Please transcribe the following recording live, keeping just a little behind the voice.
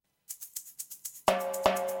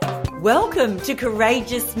Welcome to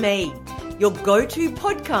Courageous Me, your go-to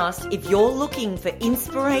podcast if you're looking for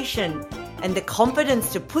inspiration and the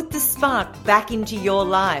confidence to put the spark back into your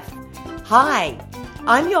life. Hi,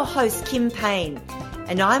 I'm your host Kim Payne,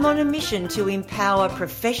 and I'm on a mission to empower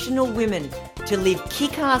professional women to live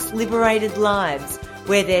kick-ass liberated lives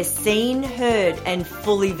where they're seen, heard and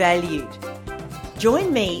fully valued.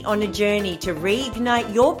 Join me on a journey to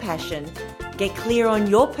reignite your passion, get clear on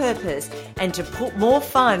your purpose and to put more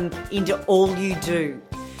fun into all you do.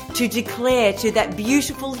 To declare to that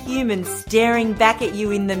beautiful human staring back at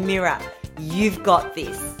you in the mirror, you've got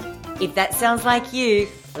this. If that sounds like you,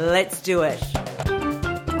 let's do it.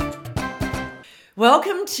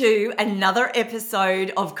 Welcome to another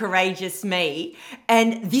episode of Courageous Me.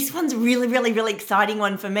 And this one's really exciting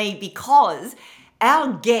one for me because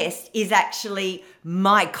our guest is actually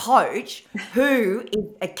my coach who is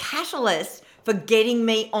a catalyst for getting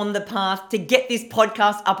me on the path to get this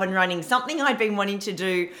podcast up and running, something I'd been wanting to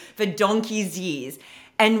do for donkey's years.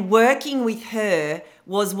 And working with her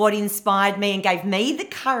was what inspired me and gave me the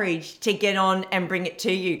courage to get on and bring it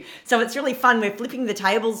to you. So it's really fun. We're flipping the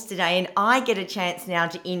tables today and I get a chance now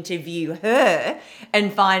to interview her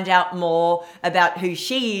and find out more about who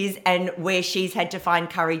she is and where she's had to find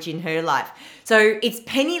courage in her life. So it's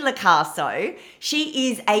Penny Locaso.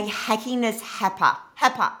 She is a happiness happer.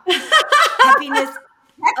 Happiness.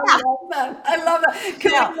 I love that.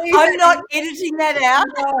 Now, I'm not editing that out.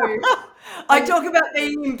 No. I talk about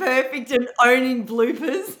being imperfect and owning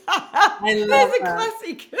bloopers. I love That's a that.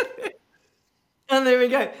 classic. And there we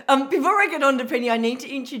go. Before I get on to Penny, I need to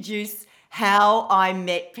introduce how I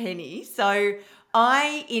met Penny. So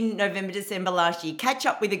in November, December last year, catch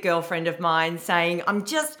up with a girlfriend of mine saying,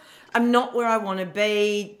 I'm not where I want to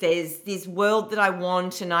be. There's this world that I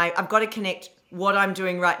want and I've got to connect what I'm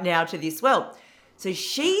doing right now to this world. So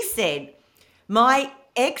she said, my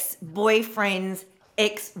ex-boyfriend's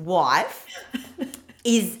ex-wife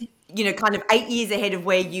is, kind of 8 years ahead of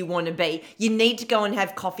where you want to be. You need to go and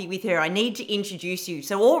have coffee with her. I need to introduce you.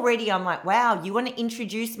 So already I'm like, wow, you want to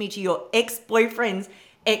introduce me to your ex-boyfriend's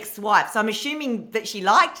ex-wife. So I'm assuming that she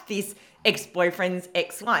liked this ex-boyfriend's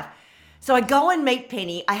ex-wife. So I go and meet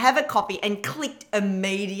Penny, I have a coffee and clicked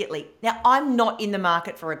immediately. Now, I'm not in the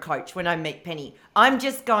market for a coach when I meet Penny. I'm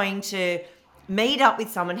just going to meet up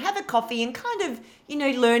with someone, have a coffee and kind of,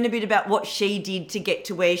 learn a bit about what she did to get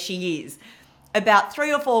to where she is. About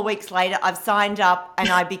 3 or 4 weeks later, I've signed up and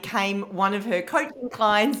I became one of her coaching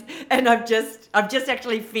clients and I've just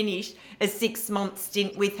actually finished a 6-month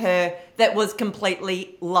stint with her that was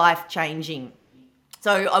completely life-changing.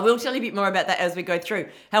 So I will tell you a bit more about that as we go through.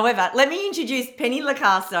 However, let me introduce Penny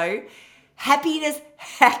Locaso, happiness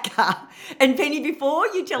hacker. And Penny, before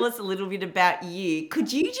you tell us a little bit about you,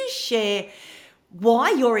 could you just share why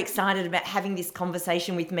you're excited about having this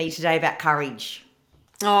conversation with me today about courage?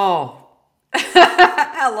 Oh,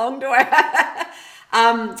 how long do I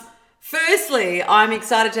have? Firstly, I'm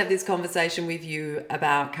excited to have this conversation with you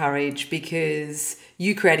about courage because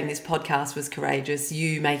you creating this podcast was courageous.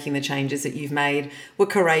 You making the changes that you've made were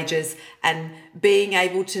courageous, and being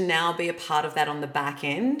able to now be a part of that on the back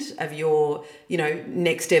end of your,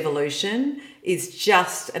 next evolution is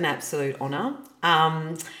just an absolute honor.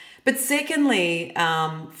 But secondly,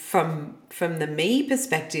 from the me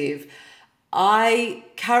perspective,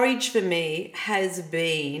 courage for me has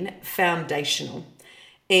been foundational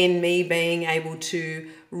in me being able to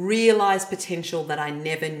realize potential that I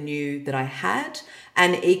never knew that I had,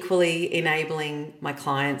 and equally enabling my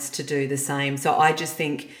clients to do the same. So I just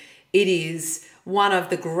think it is one of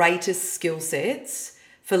the greatest skill sets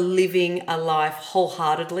for living a life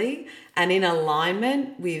wholeheartedly and in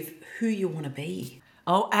alignment with who you want to be.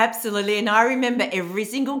 Oh, absolutely. And I remember every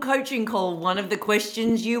single coaching call, one of the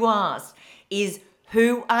questions you asked is,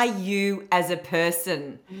 who are you as a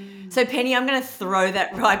person? So Penny, I'm going to throw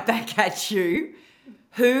that right back at you.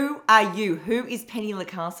 Who are you? Who is Penny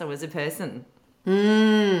Locaso as a person?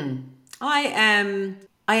 I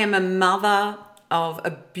am a mother of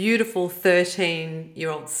a beautiful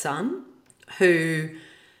 13-year-old son who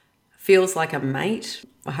feels like a mate.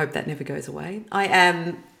 I hope that never goes away. I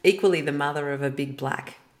am equally the mother of a big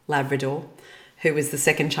black Labrador who was the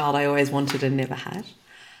second child I always wanted and never had.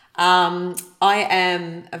 I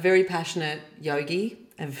am a very passionate yogi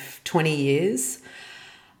of 20 years.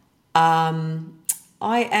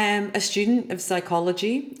 I am a student of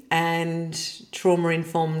psychology and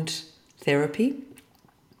trauma-informed therapy.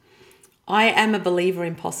 I am a believer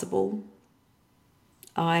in possible.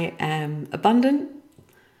 I am abundant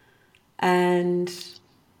and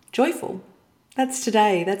joyful. That's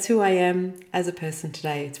today. That's who I am as a person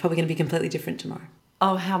today. It's probably going to be completely different tomorrow.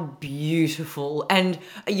 Oh, how beautiful. And,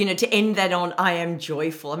 to end that on, I am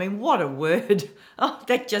joyful. I mean, what a word. Oh,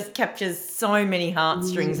 that just captures so many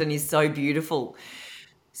heartstrings and is so beautiful.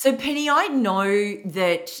 So, Penny, I know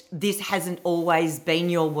that this hasn't always been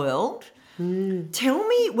your world. Tell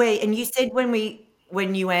me where, and you said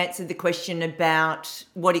when you answered the question about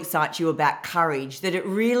what excites you about courage, that it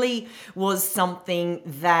really was something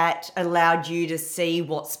that allowed you to see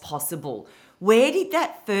what's possible. Where did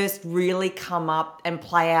that first really come up and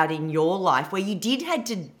play out in your life, where you did had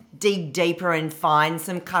to dig deeper and find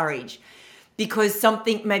some courage? Because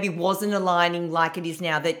something maybe wasn't aligning like it is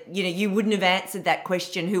now, that you wouldn't have answered that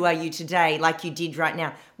question, who are you today, like you did right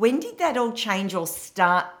now. When did that all change or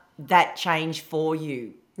start that change for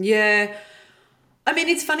you? Yeah. I mean,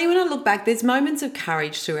 it's funny when I look back, there's moments of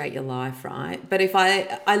courage throughout your life, right? But if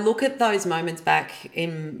I look at those moments back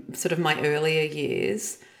in sort of my earlier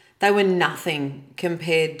years, they were nothing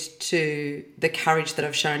compared to the courage that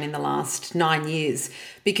I've shown in the last 9 years.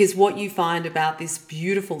 Because what you find about this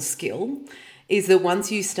beautiful skill is that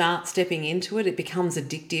once you start stepping into it, it becomes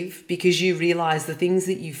addictive, because you realize the things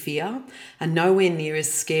that you fear are nowhere near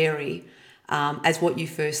as scary as what you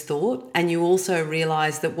first thought. And you also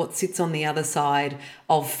realize that what sits on the other side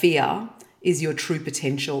of fear is your true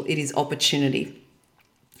potential. It is opportunity.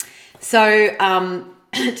 So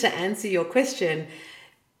to answer your question,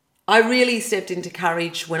 I really stepped into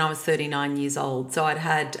courage when I was 39 years old. So I'd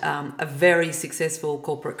had a very successful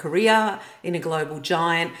corporate career in a global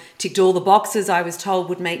giant, ticked all the boxes I was told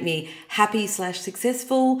would make me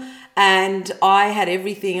happy/successful. And I had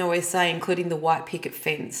everything, I always say, including the white picket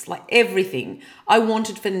fence, like everything. I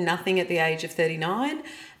wanted for nothing at the age of 39.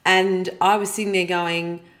 And I was sitting there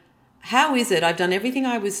going, how is it I've done everything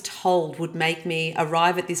I was told would make me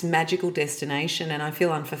arrive at this magical destination and I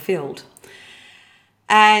feel unfulfilled?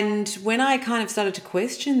 And when I kind of started to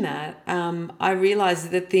question that, I realized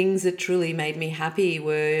that the things that truly made me happy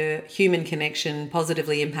were human connection,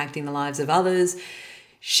 positively impacting the lives of others,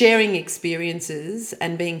 sharing experiences,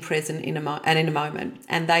 and being present in a moment.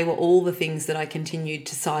 And they were all the things that I continued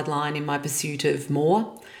to sideline in my pursuit of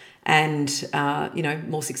more and,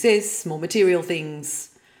 more success, more material things.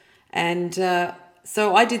 And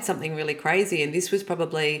so I did something really crazy. And this was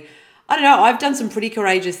probably, I don't know, I've done some pretty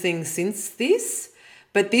courageous things since this.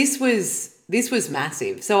 But this was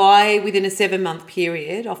massive. So I, within a 7-month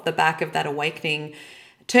period, off the back of that awakening,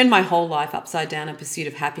 turned my whole life upside down in pursuit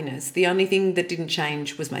of happiness. The only thing that didn't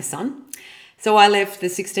change was my son. So I left the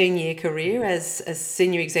 16-year career as a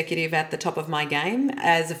senior executive at the top of my game,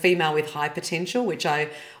 as a female with high potential, which I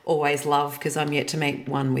always love because I'm yet to meet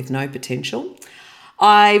one with no potential.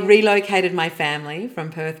 I relocated my family from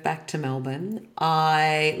Perth back to Melbourne.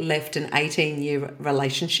 I left an 18-year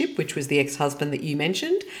relationship, which was the ex-husband that you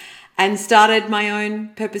mentioned, and started my own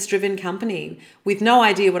purpose-driven company with no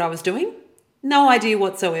idea what I was doing, no idea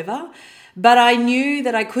whatsoever. But I knew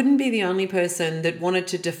that I couldn't be the only person that wanted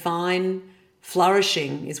to define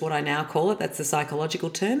flourishing, is what I now call it. That's the psychological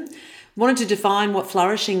term. Wanted to define what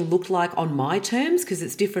flourishing looked like on my terms, because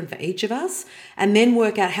it's different for each of us, and then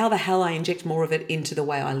work out how the hell I inject more of it into the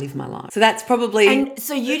way I live my life. So that's probably... And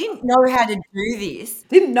so you didn't know how to do this?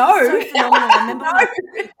 Didn't know. So phenomenal. I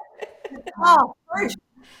remember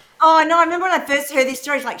Oh, no, I remember when I first heard this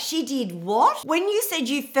story, it's like, she did what? When you said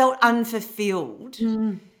you felt unfulfilled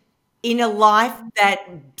in a life that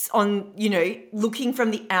looking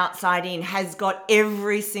from the outside in has got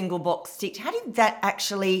every single box ticked, how did that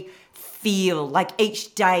actually feel? Like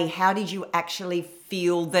each day, how did you actually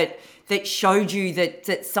feel that showed you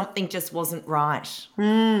that something just wasn't right?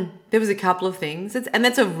 There was a couple of things. And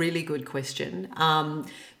that's a really good question,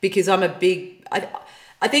 because I'm a big...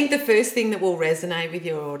 I think the first thing that will resonate with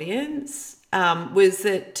your audience was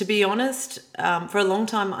that, to be honest, for a long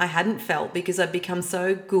time I hadn't felt, because I'd become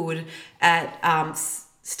so good at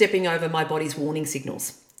stepping over my body's warning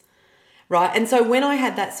signals. Right. And so when I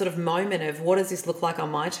had that sort of moment of what does this look like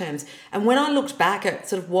on my terms, and when I looked back at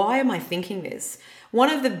sort of why am I thinking this, one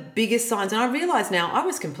of the biggest signs, and I realize now I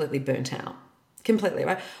was completely burnt out, completely,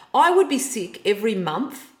 right? I would be sick every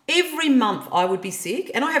month. Every month I would be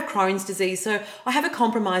sick, and I have Crohn's disease, so I have a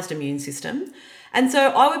compromised immune system. And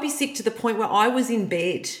so I would be sick to the point where I was in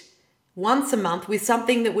bed once a month with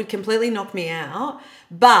something that would completely knock me out,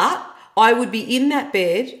 but I would be in that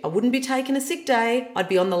bed, I wouldn't be taking a sick day, I'd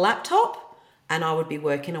be on the laptop and I would be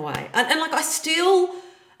working away. And like I still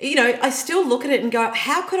look at it and go,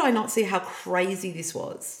 how could I not see how crazy this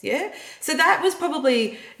was? Yeah. So that was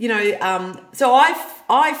probably, so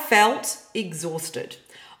I felt exhausted.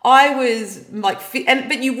 I was like,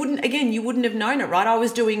 but you wouldn't have known it, right? I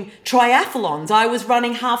was doing triathlons. I was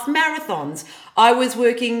running half marathons. I was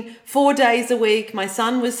working 4 days a week. My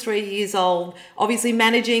son was 3 years old, obviously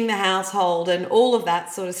managing the household and all of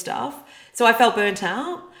that sort of stuff. So I felt burnt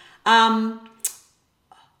out.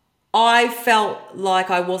 I felt like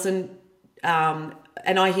I wasn't, and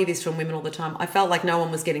I hear this from women all the time, I felt like no one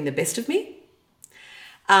was getting the best of me.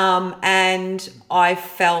 And I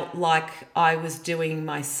felt like I was doing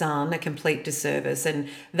my son a complete disservice. And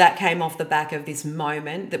that came off the back of this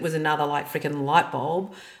moment that was another like freaking light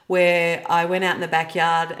bulb, where I went out in the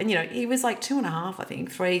backyard and, he was like 2.5, I think,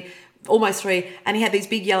 3, almost 3. And he had these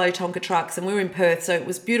big yellow Tonka trucks and we were in Perth. So it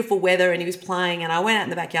was beautiful weather and he was playing. And I went out in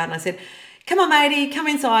the backyard and I said, come on, matey, come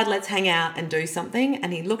inside, let's hang out and do something.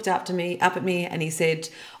 And he looked up at me and he said,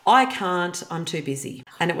 I can't, I'm too busy.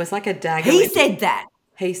 And it was like a dagger. He said that.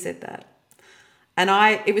 He said that. And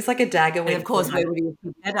it was like a dagger. And of course, where would he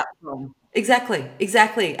pick that up from?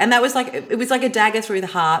 Exactly. And that was it was like a dagger through the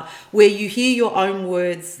heart, where you hear your own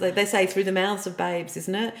words, like they say, through the mouths of babes,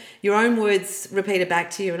 isn't it? Your own words repeated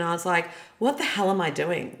back to you. And I was like, what the hell am I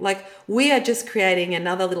doing? Like, we are just creating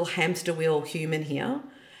another little hamster wheel human here,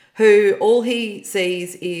 who all he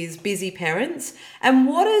sees is busy parents. And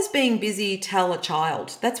what does being busy tell a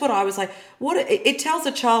child? That's what I was like, it tells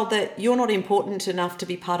a child that you're not important enough to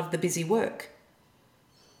be part of the busy work.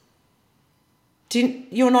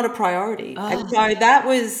 You're not a priority. Oh. And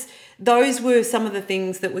so those were some of the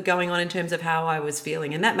things that were going on in terms of how I was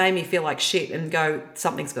feeling. And that made me feel like shit and go,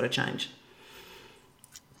 something's got to change.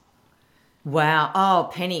 Wow. Oh,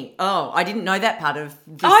 Penny. Oh, I didn't know that part of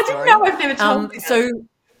this I story. didn't know. I've never told you. So...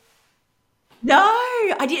 No,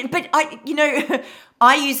 I didn't. But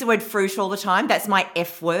I use the word fruit all the time. That's my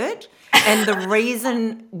F word. And the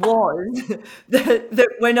reason was that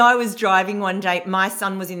when I was driving one day, my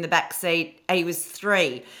son was in the back seat. He was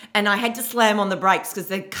 3. And I had to slam on the brakes because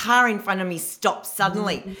the car in front of me stopped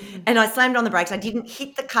suddenly. Mm-hmm. And I slammed on the brakes. I didn't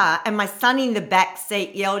hit the car. And my son in the back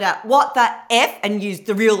seat yelled out, what the F? And used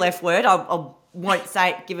the real F word. I won't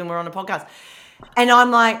say it given we're on a podcast. And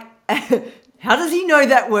I'm like... How does he know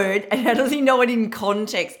that word and how does he know it in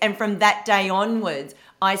context? And from that day onwards,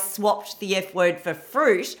 I swapped the F word for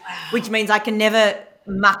fruit, which means I can never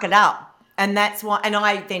muck it up. And that's why, and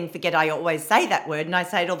I then forget I always say that word and I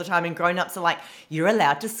say it all the time, and grown-ups are like, you're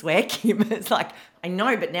allowed to swear, Kim. It's like, I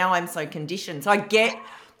know, but now I'm so conditioned. So I get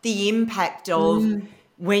the impact of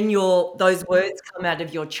when those words come out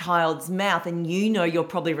of your child's mouth and you're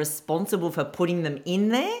probably responsible for putting them in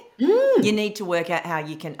there. You need to work out how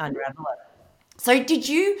you can unravel it. So did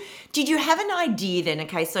you have an idea then?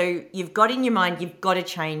 Okay, so you've got in your mind, you've got to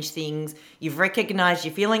change things. You've recognized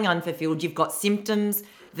you're feeling unfulfilled. You've got symptoms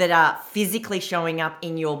that are physically showing up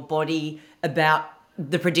in your body about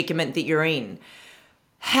the predicament that you're in.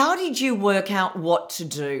 How did you work out what to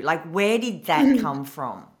do? Like, where did that come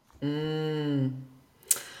from?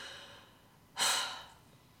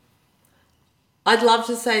 I'd love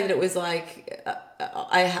to say that it was like...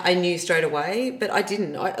 I knew straight away, but I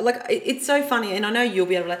didn't. It's so funny, and I know you'll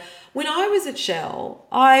be able to. When I was at Shell,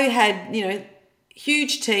 I had,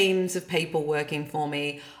 huge teams of people working for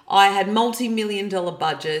me. I had multi-million-dollar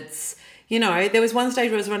budgets. There was one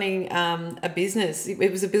stage where I was running a business.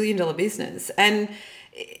 It was $1 billion business, and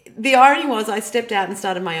the irony was I stepped out and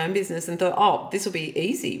started my own business and thought, oh, this will be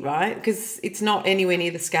easy, right? Because it's not anywhere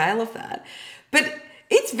near the scale of that. But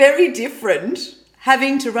it's very different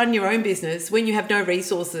having to run your own business when you have no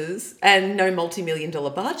resources and no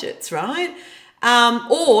multi-million-dollar budgets, right?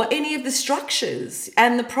 Or any of the structures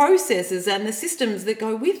and the processes and the systems that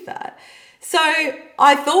go with that. So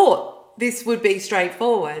I thought this would be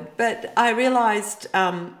straightforward, but I realised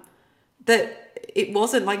that it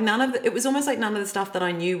wasn't. Like it was almost like none of the stuff that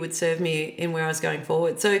I knew would serve me in where I was going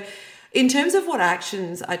forward. So in terms of what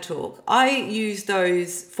actions I took, I used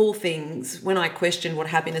those 4 things when I questioned what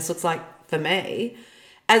happiness looks like for me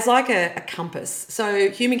as like a compass. So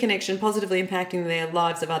human connection, positively impacting the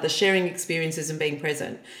lives of others, sharing experiences and being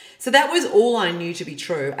present. So that was all I knew to be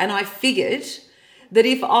true. And I figured that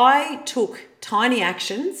if I took tiny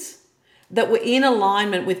actions that were in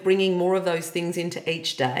alignment with bringing more of those things into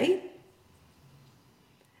each day,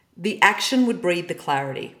 the action would breed the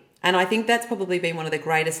clarity. And I think that's probably been one of the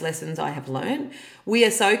greatest lessons I have learned. We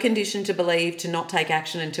are so conditioned to believe to not take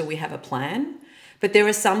action until we have a plan. But there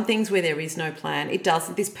are some things where there is no plan.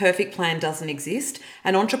 This perfect plan doesn't exist.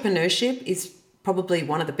 And entrepreneurship is probably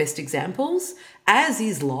one of the best examples, as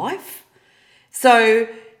is life. So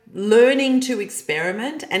learning to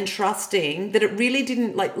experiment and trusting that it really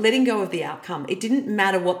didn't, like letting go of the outcome. It didn't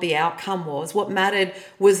matter what the outcome was. What mattered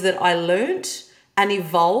was that I learnt and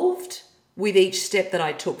evolved with each step that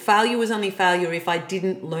I took. Failure was only failure if I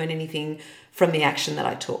didn't learn anything from the action that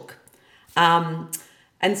I took.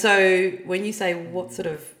 And so when you say what sort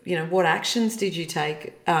of, what actions did you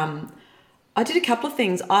take? I did a couple of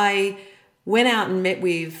things. I went out and met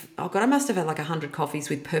with, I must have had like 100 coffees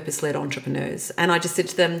with purpose-led entrepreneurs. And I just said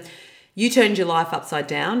to them, you turned your life upside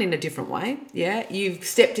down in a different way. Yeah. You've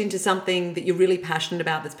stepped into something that you're really passionate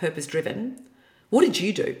about that's purpose-driven. What did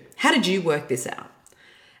you do? How did you work this out?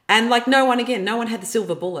 And like no one had the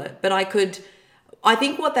silver bullet, but I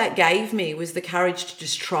think what that gave me was the courage to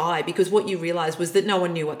just try, because what you realize was that no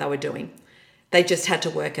one knew what they were doing. They just had to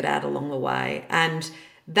work it out along the way. And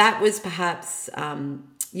that was perhaps,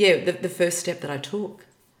 the first step that I took.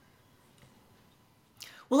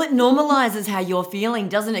 Well, it normalizes how you're feeling,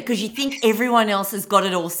 doesn't it? Because you think everyone else has got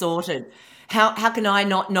it all sorted. How can I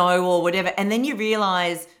not know, or whatever? And then you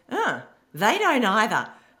realize, they don't either,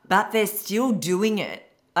 but they're still doing it.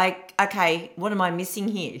 Like, okay, what am I missing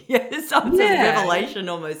here? So it's a revelation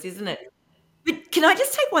almost, isn't it? But can I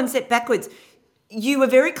just take one step backwards? You were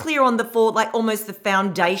very clear on almost the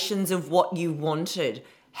foundations of what you wanted.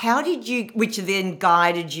 How did you, which then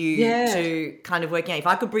guided you to kind of working out, if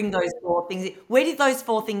I could bring those 4 things, where did those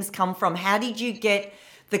 4 things come from? How did you get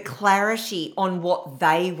the clarity on what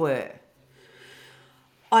they were?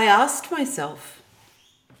 I asked myself,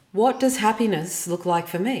 what does happiness look like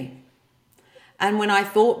for me? And when I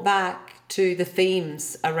thought back to the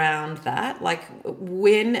themes around that, like,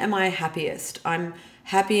 when am I happiest? I'm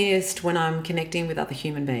happiest when I'm connecting with other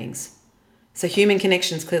human beings. So human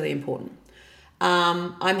connection is clearly important.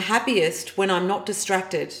 I'm happiest when I'm not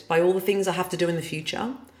distracted by all the things I have to do in the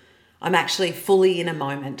future. I'm actually fully in a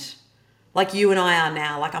moment, like you and I are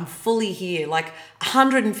now. Like, I'm fully here, like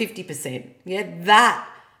 150%. Yeah, that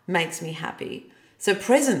makes me happy. So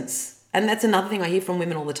presence. And that's another thing I hear from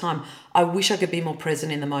women all the time. I wish I could be more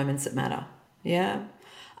present in the moments that matter. Yeah.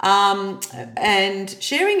 And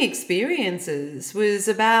sharing experiences was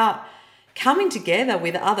about coming together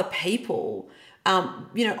with other people.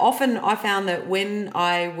 Often I found that when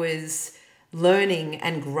I was learning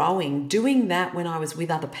and growing, doing that when I was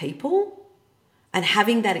with other people and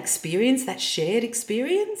having that experience, that shared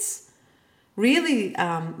experience, really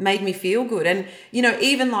made me feel good. And,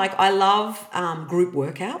 even like I love group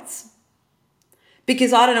workouts.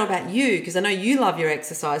 Because I don't know about you, because I know you love your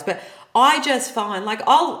exercise, but I just find like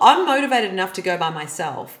I'm motivated enough to go by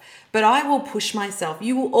myself, but I will push myself.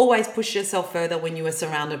 You will always push yourself further when you are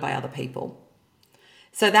surrounded by other people.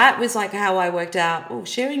 So that was like how I worked out,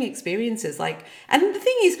 sharing experiences. Like, and the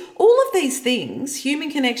thing is, all of these things,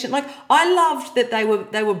 human connection, like I loved that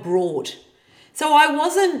they were broad. So I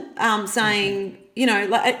wasn't saying,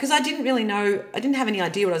 because I didn't really know, I didn't have any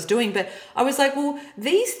idea what I was doing, but I was like, well,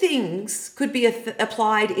 these things could be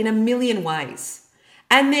applied in a million ways.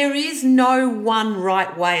 And there is no one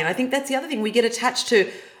right way. And I think that's the other thing we get attached to.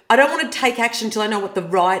 I don't want to take action till I know what the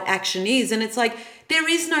right action is. And it's like, there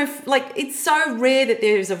is no, it's so rare that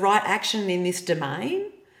there is a right action in this domain.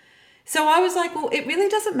 So I was like, well, it really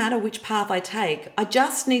doesn't matter which path I take. I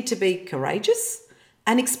just need to be courageous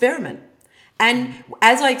and experiment. And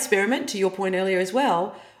as I experiment, to your point earlier as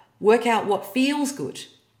well, work out what feels good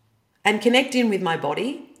and connect in with my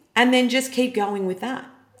body and then just keep going with that.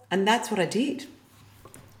 And that's what I did.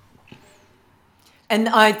 And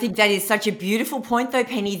I think that is such a beautiful point though,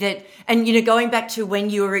 Penny, that, and going back to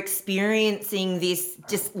when you were experiencing this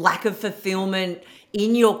just lack of fulfillment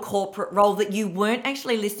in your corporate role, that you weren't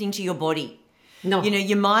actually listening to your body. No.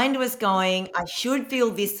 Your mind was going, I should feel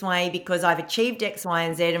this way because I've achieved X, Y,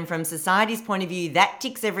 and Z. And from society's point of view, that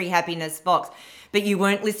ticks every happiness box. But you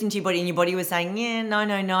weren't listening to your body, and your body was saying, yeah, no.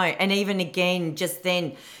 And even again, just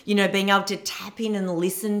then, being able to tap in and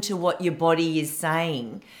listen to what your body is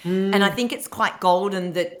saying. And I think it's quite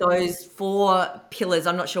golden that those 4 pillars,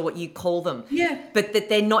 I'm not sure what you call them, but that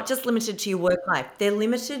they're not just limited to your work life. They're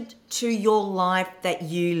limited to your life that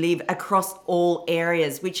you live across all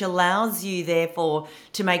areas, which allows you, therefore,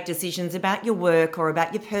 to make decisions about your work or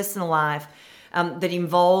about your personal life that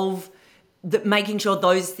involve making sure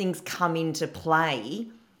those things come into play,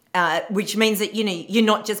 which means that, you're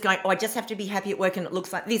not just going, I just have to be happy at work and it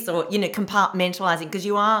looks like this, or, compartmentalizing, because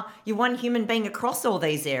you're one human being across all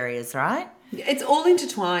these areas, right? It's all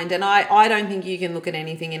intertwined, and I don't think you can look at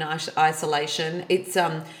anything in isolation. It's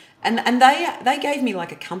and they gave me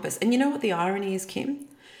like a compass. And you know what the irony is, Kim?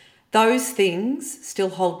 Those things still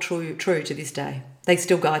hold true to this day. They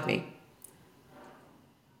still guide me.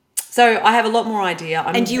 So I have a lot more idea.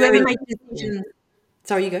 And do you ever make decisions?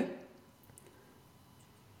 Sorry, you go.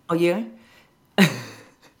 Oh, you?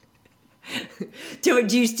 Do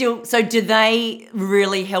you still, so do they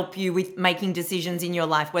really help you with making decisions in your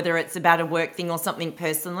life, whether it's about a work thing or something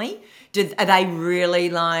personally? Are they really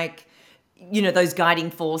like, those guiding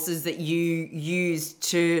forces that you use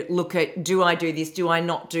to look at, do I do this? Do I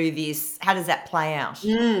not do this? How does that play out?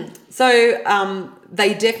 So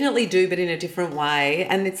they definitely do, but in a different way.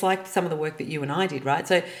 And it's like some of the work that you and I did, right?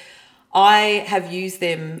 So I have used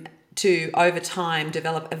them to, over time,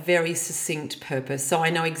 develop a very succinct purpose. So I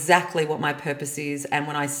know exactly what my purpose is. And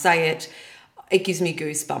when I say it, it gives me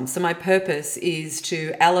goosebumps. So my purpose is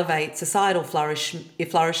to elevate societal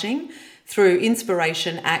flourishing through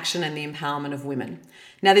inspiration, action, and the empowerment of women.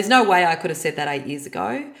 Now, there's no way I could have said that 8 years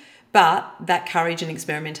ago, but that courage and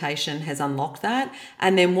experimentation has unlocked that.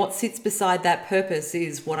 And then what sits beside that purpose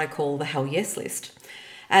is what I call the Hell Yes list.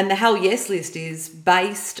 And the Hell Yes list is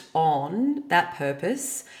based on that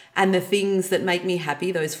purpose and the things that make me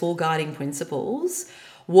happy, those 4 guiding principles.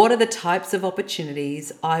 What are the types of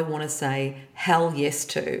opportunities I want to say hell yes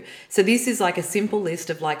to? So this is like a simple list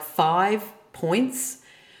of like 5 points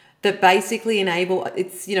that basically enable,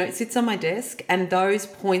 it sits on my desk, and those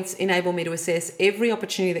points enable me to assess every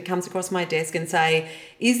opportunity that comes across my desk and say,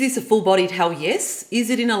 is this a full-bodied hell yes?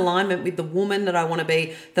 Is it in alignment with the woman that I want to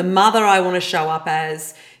be, the mother I want to show up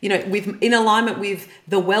as, in alignment with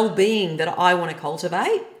the well-being that I want to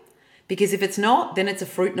cultivate? Because if it's not, then it's a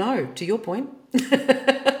fruit no, to your point.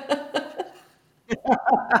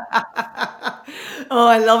 Oh,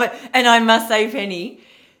 I love it. And I must say, Penny,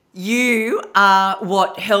 you are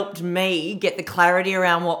what helped me get the clarity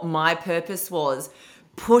around what my purpose was,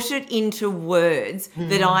 put it into words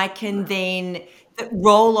that I can then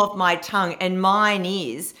roll off my tongue. And mine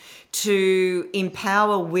is to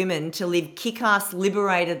empower women to live kick-ass,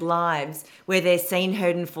 liberated lives where they're seen,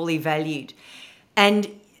 heard, and fully valued. And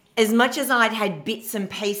as much as I'd had bits and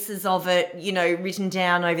pieces of it, written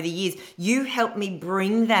down over the years, you helped me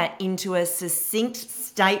bring that into a succinct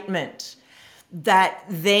statement that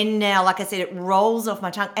then now, like I said, it rolls off my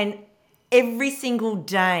tongue. And every single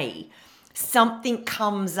day, something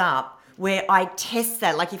comes up where I test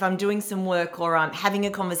that. Like if I'm doing some work or I'm having a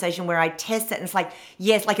conversation where I test that, and it's like,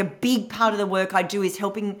 yes, like a big part of the work I do is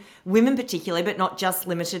helping women particularly, but not just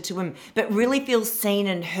limited to women, but really feel seen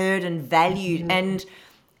and heard and valued. And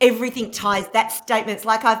everything ties that statement. It's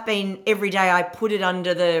like I've been, every day I put it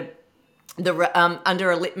under under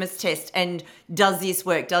a litmus test, and does this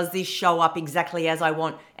work? Does this show up exactly as I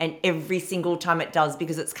want? And every single time it does,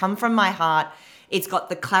 because it's come from my heart. It's got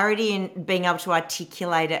the clarity in being able to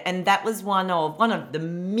articulate it. And that was one of the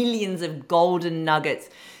millions of golden nuggets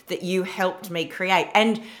that you helped me create.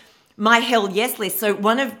 And my hell yes list. So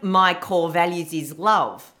one of my core values is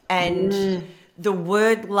love. And the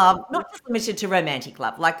word love, not just limited to romantic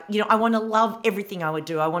love. Like, I want to love everything I would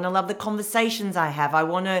do. I want to love the conversations I have. I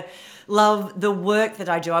want to love the work that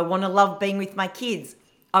I do. I want to love being with my kids.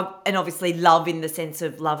 And obviously love in the sense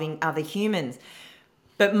of loving other humans.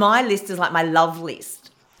 But my list is like my love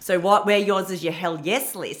list. So where yours is your hell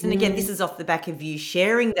yes list. And again, this is off the back of you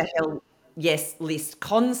sharing the hell yes list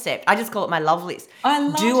concept. I just call it my love list. I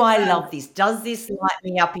love this? Does this light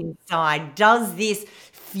me up inside? Does this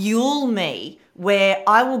fuel me where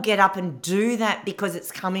I will get up and do that because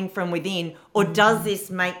it's coming from within? Or does this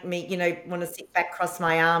make me, want to sit back, cross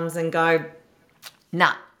my arms and go,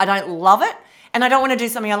 nah, I don't love it and I don't want to do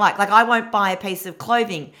something I like. Like I won't buy a piece of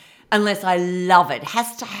clothing unless I love it. It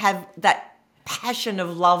has to have that passion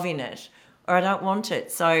of love in it or I don't want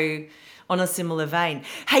it. So on a similar vein.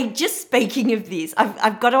 Hey, just speaking of this,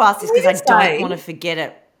 I've got to ask this because I don't want to forget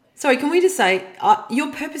it. Sorry, can we just say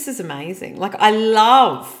your purpose is amazing. Like I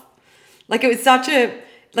love, like it's such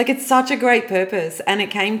a great purpose, and it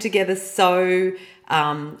came together so.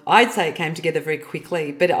 I'd say it came together very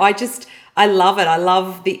quickly, but I love it. I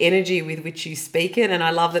love the energy with which you speak it, and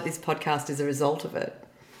I love that this podcast is a result of it.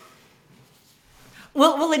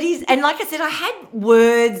 Well, it is, and like I said, I had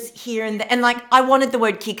words here and there, and like I wanted the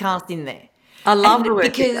word kick-ass in there. I love the word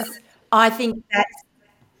because kick-ass. I think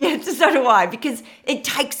that's so do I, because it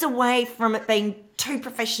takes away from it being too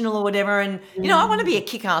professional or whatever. And I want to be a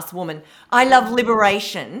kick-ass woman. I love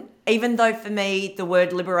liberation, even though for me the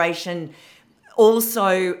word liberation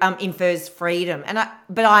also infers freedom,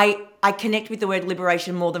 but I connect with the word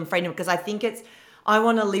liberation more than freedom because I think I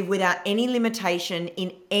want to live without any limitation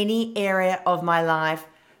in any area of my life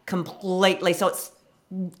completely. So it's,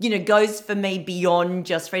 goes for me beyond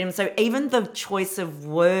just freedom. So even the choice of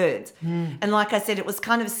words, and like I said, it was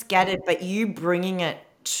kind of scattered, but you bringing it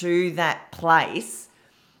to that place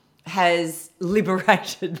has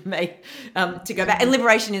liberated me to go back. And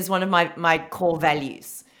liberation is one of my core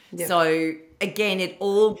values. Yep. So again, it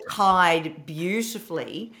all tied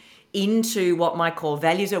beautifully into what my core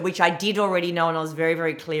values are, which I did already know, and I was very,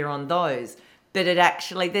 very clear on those. But it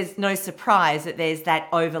actually, there's no surprise that there's that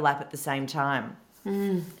overlap at the same time.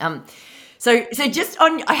 So just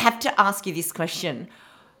on, I have to ask you this question,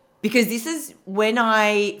 because this is when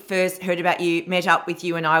I first heard about you, met up with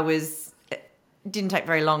you, and I was, it didn't take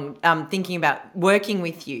very long, thinking about working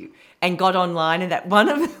with you, and got online, and that one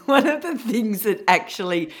of the things that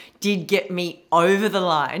actually did get me over the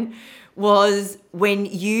line was when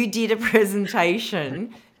you did a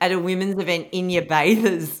presentation at a women's event in your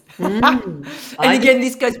bathers. And again,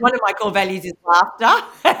 this goes, one of my core values is laughter.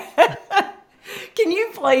 Can you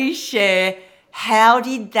please share, how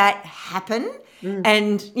did that happen?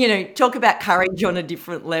 And, talk about courage on a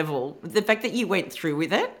different level. The fact that you went through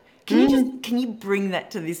with it. Can you bring that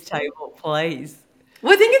to this table, please?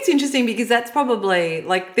 Well, I think it's interesting because that's probably,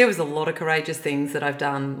 like, there was a lot of courageous things that I've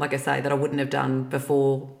done, like I say, that I wouldn't have done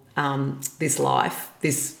before this life,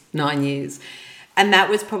 this 9 years. And that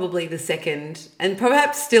was probably the second, and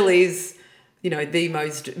perhaps still is, the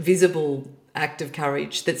most visible act of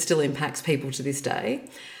courage that still impacts people to this day.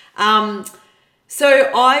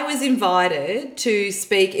 So I was invited to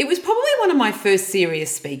speak. It was probably one of my first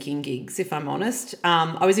serious speaking gigs, if I'm honest.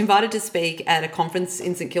 I was invited to speak at a conference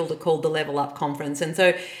in St Kilda called the Level Up Conference. And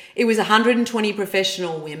so it was 120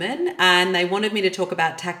 professional women, and they wanted me to talk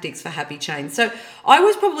about tactics for happy change. So I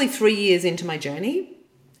was probably 3 years into my journey,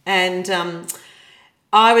 and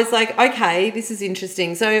I was like, okay, this is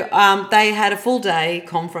interesting. So they had a full day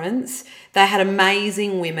conference. They had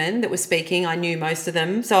amazing women that were speaking. I knew most of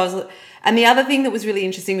them. And the other thing that was really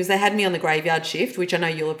interesting was they had me on the graveyard shift, which I know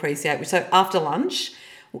you'll appreciate. So after lunch,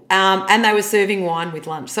 and they were serving wine with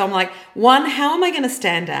lunch. So I'm like, one, how am I going to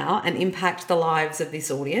stand out and impact the lives of this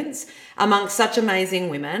audience amongst such amazing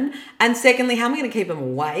women? And secondly, how am I going to keep them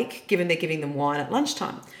awake, given they're giving them wine at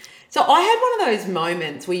lunchtime? So I had one of those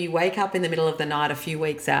moments where you wake up in the middle of the night a few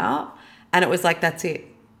weeks out, and it was like, that's it.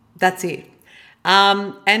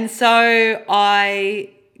 And so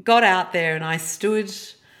I got out there and I stood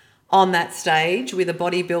on that stage with a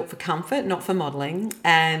body built for comfort, not for modelling.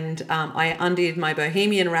 And I undid my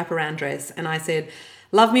bohemian wraparound dress and I said,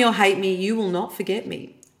 love me or hate me, you will not forget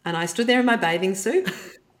me. And I stood there in my bathing suit.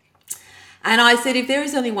 And I said, if there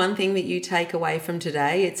is only one thing that you take away from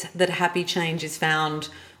today, it's that happy change is found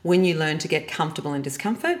when you learn to get comfortable in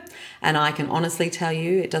discomfort. And I can honestly tell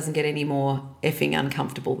you, it doesn't get any more effing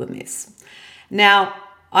uncomfortable than this. Now,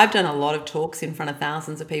 I've done a lot of talks in front of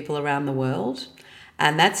thousands of people around the world.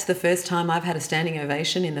 And that's the first time I've had a standing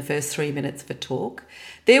ovation in the first 3 minutes of a talk.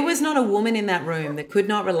 There was not a woman in that room that could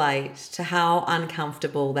not relate to how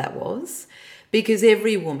uncomfortable that was, because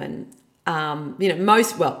every woman,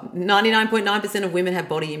 99.9% of women have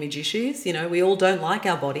body image issues. We all don't like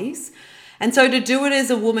our bodies. And so to do it as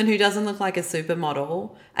a woman who doesn't look like a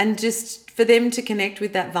supermodel, and just for them to connect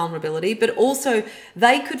with that vulnerability, but also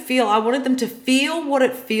I wanted them to feel what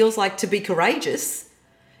it feels like to be courageous.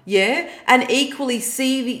 Yeah, and equally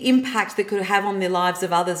see the impact that could have on the lives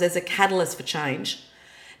of others as a catalyst for change.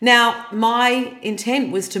 Now, my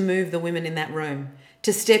intent was to move the women in that room,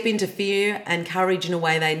 to step into fear and courage in a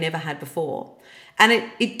way they never had before. And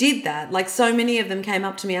it did that. Like, so many of them came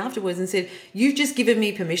up to me afterwards and said, you've just given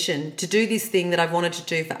me permission to do this thing that I've wanted to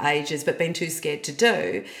do for ages but been too scared to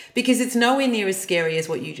do, because it's nowhere near as scary as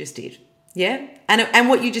what you just did. Yeah, and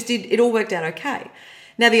what you just did, it all worked out okay.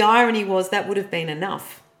 Now, the irony was that would have been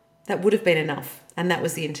enough. And that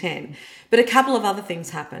was the intent. But a couple of other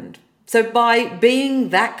things happened. So by being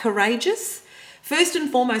that courageous, first and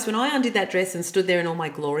foremost, when I undid that dress and stood there in all my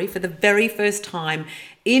glory for the very first time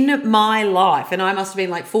in my life, and I must have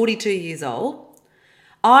been like 42 years old,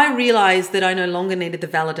 I realized that I no longer needed the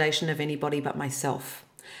validation of anybody but myself.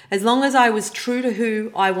 As long as I was true to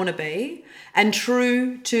who I want to be and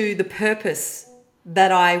true to the purpose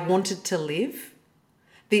that I wanted to live,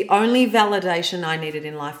 the only validation I needed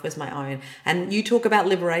in life was my own. And you talk about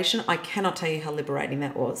liberation, I cannot tell you how liberating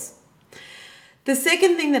that was. The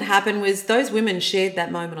second thing that happened was those women shared that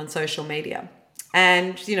moment on social media.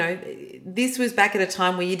 And, this was back at a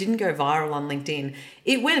time where you didn't go viral on LinkedIn.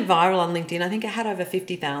 It went viral on LinkedIn. I think it had over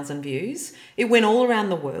 50,000 views. It went all around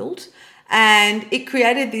the world. And it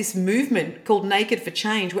created this movement called Naked for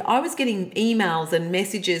Change, where I was getting emails and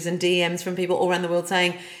messages and DMs from people all around the world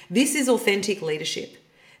saying, this is authentic leadership.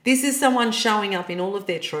 This is someone showing up in all of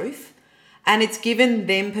their truth, and it's given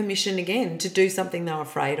them permission again to do something they're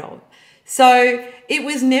afraid of. So it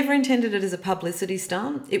was never intended as a publicity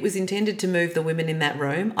stunt. It was intended to move the women in that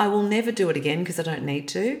room. I will never do it again because I don't need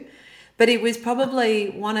to. But it was probably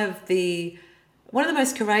one of the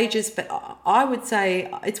most courageous, but I would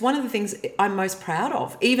say it's one of the things I'm most proud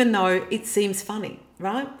of, even though it seems funny,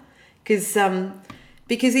 right? because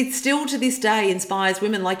it still to this day inspires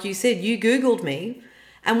women. Like you said, you Googled me,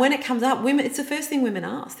 and when it comes up, women, it's the first thing women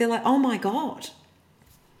ask. They're like, oh my God,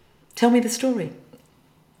 tell me the story.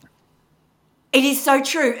 It is so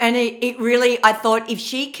true. And it really, I thought if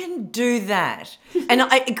she can do that, and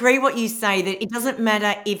I agree what you say, that it doesn't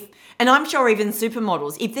matter if, and I'm sure even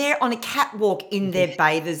supermodels, if they're on a catwalk in their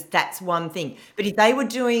bathers, that's one thing. But if they were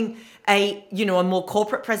doing a more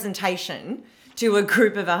corporate presentation to a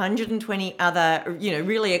group of 120 other,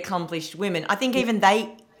 really accomplished women, I think even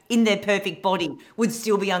they, in their perfect body, would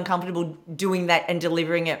still be uncomfortable doing that and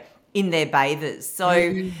delivering it in their bathers.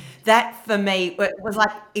 So that for me was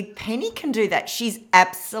like, if Penny can do that, she's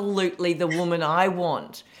absolutely the woman I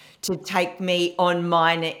want to take me on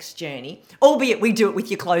my next journey, albeit we do it with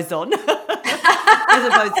your clothes on as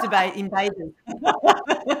opposed to in bathers,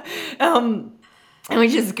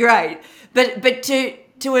 which is great. But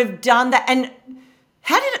to have done that, and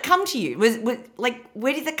how did it come to you? Was like,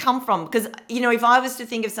 where did it come from? Because, if I was to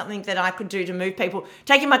think of something that I could do to move people,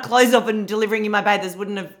 taking my clothes off and delivering in my bathers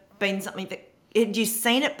wouldn't have been something that, had you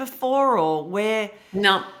seen it before, or where?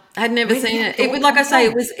 No, I had never seen it. It would, like I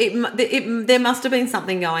say, there must have been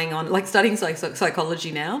something going on, like studying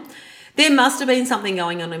psychology now. There must have been something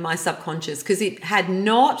going on in my subconscious, because it had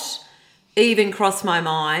not even crossed my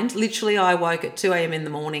mind. Literally, I woke at 2 a.m. in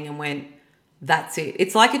the morning and went, that's it.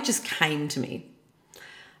 It's like it just came to me,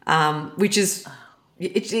 which is...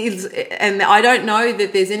 It is, and I don't know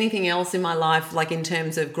that there's anything else in my life, like in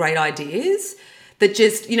terms of great ideas, that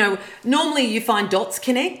just, normally you find dots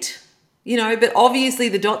connect, but obviously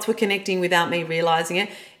the dots were connecting without me realizing it.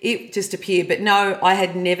 It just appeared. But no, I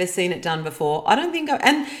had never seen it done before. I don't think,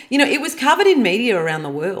 it was covered in media around the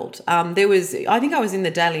world. I think I was in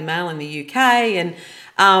the Daily Mail in the UK, and,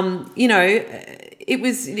 it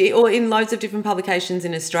was or in loads of different publications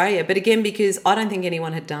in Australia. But again, because I don't think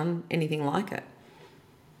anyone had done anything like it.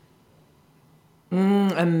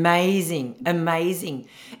 Amazing.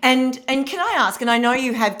 And can I ask, and I know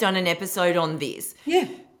you have done an episode on this. Yeah.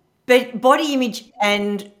 But body image,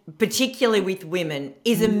 and particularly with women,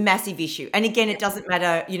 is a massive issue. And again, it doesn't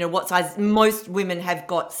matter, what size. Most women have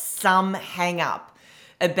got some hang up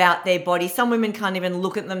about their body. Some women can't even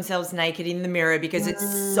look at themselves naked in the mirror because it's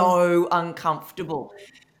so uncomfortable.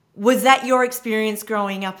 Was that your experience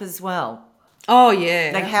growing up as well? Oh,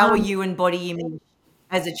 yeah. Like, how were you in body image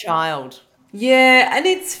as a child? Yeah, and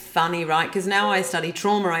it's funny, right? Because now I study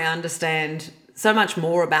trauma, I understand so much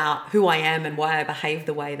more about who I am and why I behave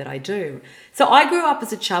the way that I do. So I grew up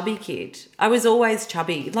as a chubby kid. I was always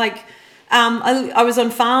chubby. Like, I was on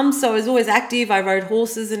farms, so I was always active. I rode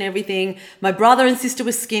horses and everything. My brother and sister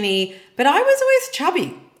were skinny, but I was always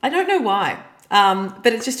chubby. I don't know why.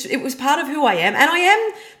 But it was part of who I am. And I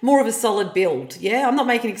am more of a solid build. Yeah, I'm not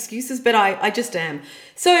making excuses, but I just am.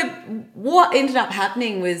 So what ended up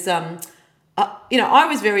happening was... I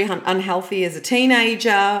was very unhealthy as a teenager,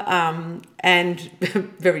 and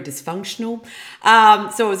very dysfunctional.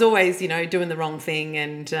 So I was always, doing the wrong thing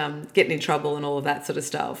and getting in trouble and all of that sort of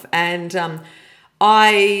stuff. And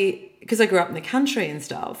because I grew up in the country and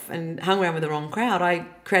stuff and hung around with the wrong crowd, I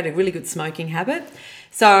created a really good smoking habit.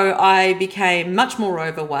 So I became much more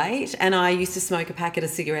overweight, and I used to smoke a packet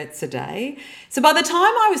of cigarettes a day. So by the time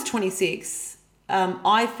I was 26...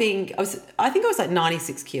 I think I was like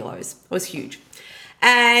 96 kilos. I was huge.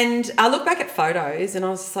 And I look back at photos and I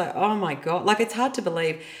was just like, oh my God, like it's hard to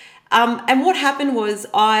believe. And what happened was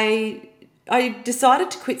I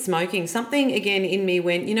decided to quit smoking. Something again in me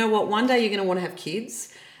went, you know what, one day you're going to want to have kids.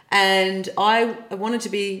 And I wanted to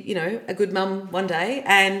be, a good mum one day,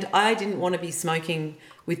 and I didn't want to be smoking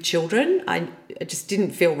with children. It just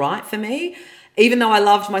didn't feel right for me, even though I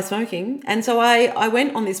loved my smoking. And so I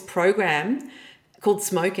went on this program called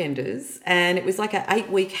Smoke Enders, and it was like an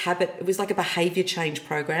 8-week habit. It was like a behavior change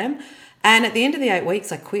program. And at the end of the 8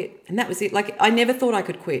 weeks, I quit. And that was it. Like, I never thought I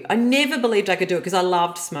could quit. I never believed I could do it because I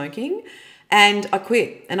loved smoking. And I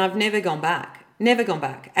quit. And I've never gone back. Never gone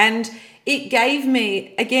back. And it gave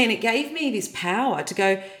me this power to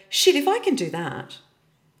go, shit, if I can do that,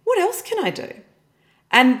 what else can I do?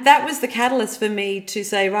 And that was the catalyst for me to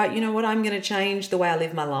say, right, you know what, I'm going to change the way I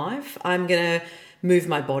live my life. I'm going to move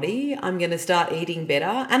my body. I'm going to start eating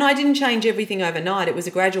better. And I didn't change everything overnight. It was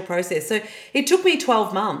a gradual process. So it took me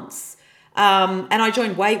 12 months. And I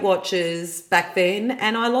joined Weight Watchers back then,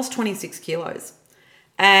 and I lost 26 kilos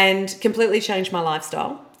and completely changed my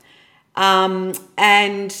lifestyle. And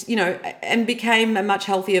became a much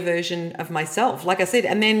healthier version of myself, like I said,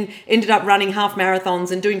 and then ended up running half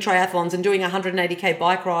marathons and doing triathlons and doing 180K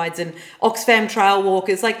bike rides and Oxfam trail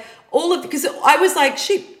walkers, because I was like,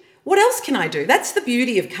 shit, what else can I do? That's the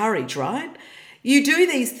beauty of courage, right? You do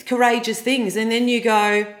these courageous things and then you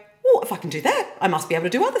go, well, if I can do that, I must be able to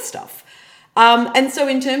do other stuff. And so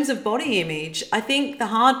in terms of body image, I think the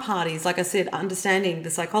hard part is, like I said, understanding the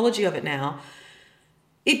psychology of it now.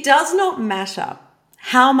 It does not matter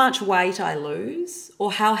how much weight I lose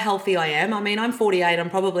or how healthy I am. I mean, I'm 48. I'm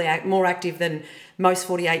probably more active than most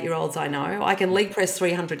 48-year-olds I know. I can leg press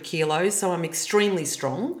 300 kilos, so I'm extremely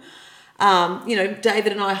strong.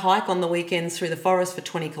 David and I hike on the weekends through the forest for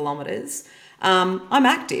 20 kilometres. I'm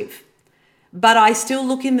active, but I still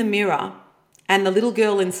look in the mirror and the little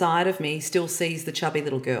girl inside of me still sees the chubby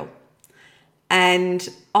little girl. And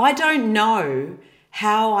I don't know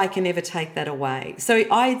how I can ever take that away. So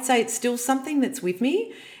I'd say it's still something that's with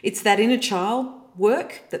me. It's that inner child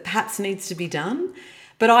work that perhaps needs to be done.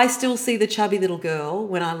 But I still see the chubby little girl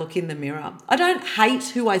when I look in the mirror. I don't hate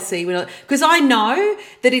who I see because I know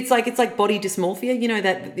that it's like body dysmorphia. You know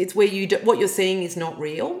that it's where what you're seeing is not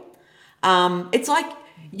real. It's like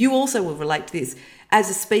you also will relate to this as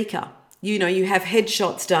a speaker. You know, you have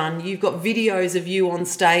headshots done. You've got videos of you on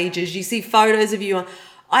stages. You see photos of you.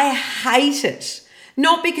 I hate it.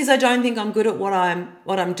 Not because I don't think I'm good at what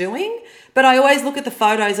I'm doing, but I always look at the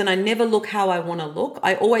photos and I never look how I want to look.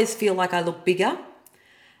 I always feel like I look bigger.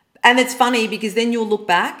 And it's funny because then you'll look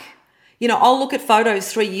back. You know, I'll look at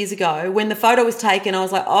photos 3 years ago. When the photo was taken, I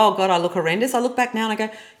was like, oh God, I look horrendous. I look back now and I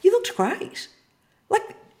go, you looked great.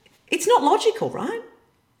 Like, it's not logical, right?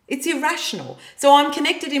 It's irrational. So I'm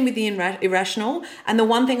connected in with the irrational. And the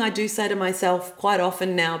one thing I do say to myself quite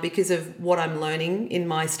often now because of what I'm learning in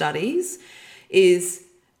my studies is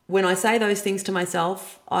when I say those things to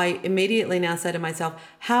myself, I immediately now say to myself,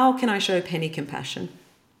 how can I show Penny compassion?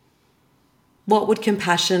 What would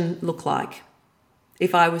compassion look like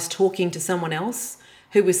if I was talking to someone else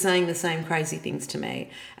who was saying the same crazy things to me?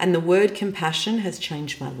 And the word compassion has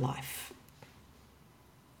changed my life.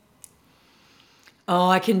 Oh,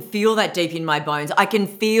 I can feel that deep in my bones. I can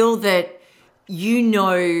feel that you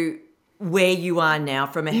know where you are now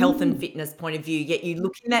from a health and fitness point of view, yet you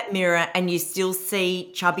look in that mirror and you still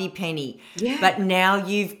see chubby Penny. Yeah. But now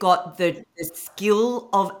you've got the skill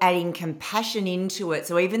of adding compassion into it.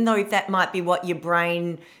 So even though if that might be what your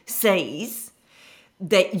brain sees,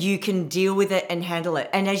 that you can deal with it and handle it.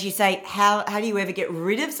 And as you say, how do you ever get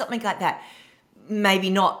rid of something like that?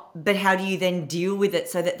 Maybe not, but how do you then deal with it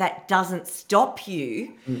so that that doesn't stop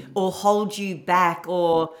you or hold you back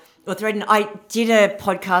or threaten? I did a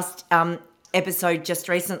podcast episode just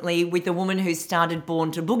recently with a woman who started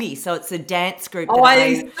Born to Boogie. So it's a dance group that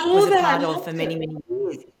I was a part of for many, many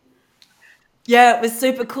years. Yeah, it was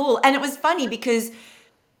super cool. And it was funny because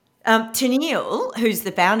Tennille, who's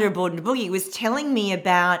the founder of Born to Boogie, was telling me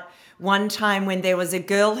about one time when there was a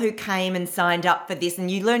girl who came and signed up for this and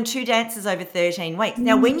you learn 2 dances over 13 weeks.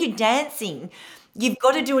 Now, when you're dancing, you've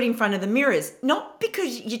got to do it in front of the mirrors, not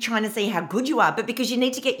because you're trying to see how good you are, but because you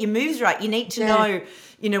need to get your moves right. You need to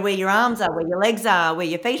know, where your arms are, where your legs are, where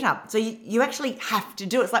your feet are. So you actually have to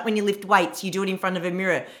do it. It's like when you lift weights, you do it in front of a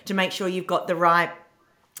mirror to make sure you've got the right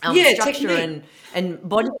structure and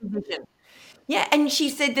body position. Yeah, and she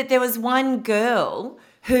said that there was one girl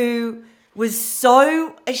who was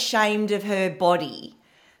so ashamed of her body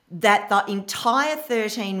that the entire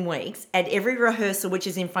 13 weeks at every rehearsal, which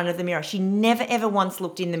is in front of the mirror, she never, ever once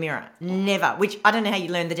looked in the mirror. Never. Which I don't know how you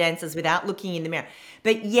learn the dances without looking in the mirror.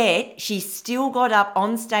 But yet she still got up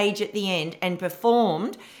on stage at the end and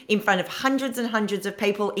performed in front of hundreds and hundreds of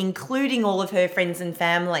people, including all of her friends and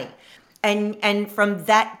family. And from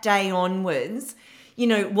that day onwards,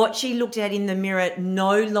 what she looked at in the mirror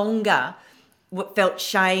no longer felt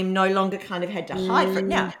shame, no longer kind of had to hide from it.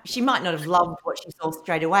 Now, she might not have loved what she saw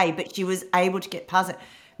straight away, but she was able to get past it.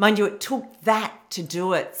 Mind you, it took that to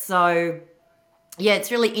do it. So, yeah, it's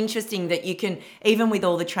really interesting that you can, even with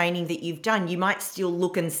all the training that you've done, you might still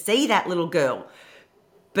look and see that little girl,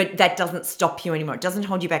 but that doesn't stop you anymore. It doesn't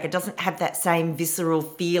hold you back. It doesn't have that same visceral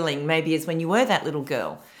feeling maybe as when you were that little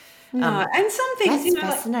girl. No, and some things, that's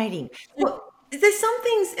fascinating. There's some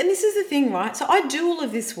things, and this is the thing, right? So I do all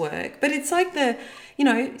of this work, but it's like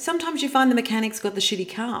sometimes you find the mechanic's got the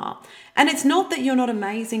shitty car. And it's not that you're not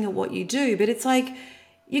amazing at what you do, but it's like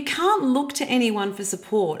you can't look to anyone for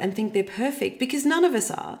support and think they're perfect because none of us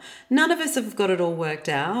are. None of us have got it all worked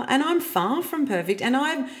out. And I'm far from perfect. And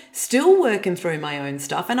I'm still working through my own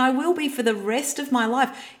stuff. And I will be for the rest of my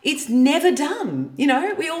life. It's never done.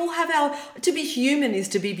 We all have to be human is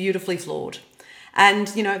to be beautifully flawed.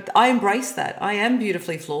 And, I embrace that. I am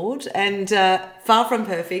beautifully flawed and far from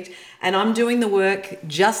perfect. And I'm doing the work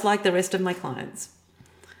just like the rest of my clients.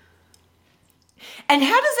 And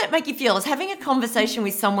how does that make you feel? I was having a conversation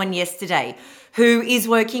with someone yesterday who is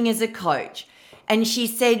working as a coach. And she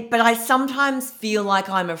said, but I sometimes feel like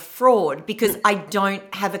I'm a fraud because I don't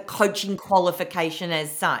have a coaching qualification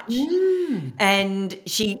as such. And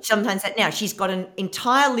she sometimes said now she's got an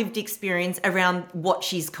entire lived experience around what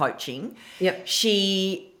she's coaching. Yep.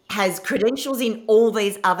 She has credentials in all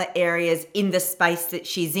these other areas in the space that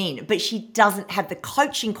she's in, but she doesn't have the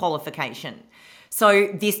coaching qualification. So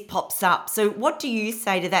this pops up. So what do you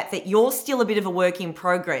say to that, that you're still a bit of a work in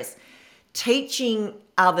progress, teaching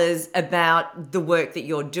others about the work that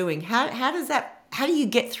you're doing? How do you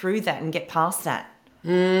get through that and get past that?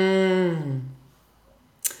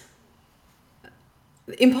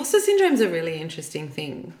 Imposter syndrome is a really interesting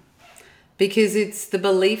thing because it's the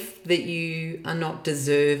belief that you are not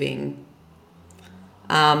deserving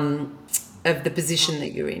of the position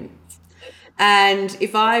that you're in. And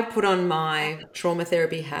if I put on my trauma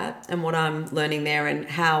therapy hat and what I'm learning there and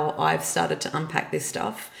how I've started to unpack this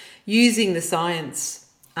stuff using the science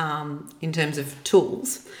in terms of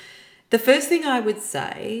tools, the first thing I would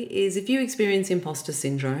say is if you experience imposter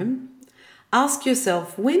syndrome, ask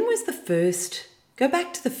yourself, go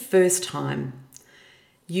back to the first time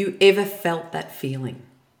you ever felt that feeling.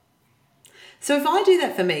 So if I do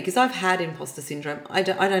that for me, because I've had imposter syndrome, I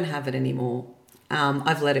don't have it anymore.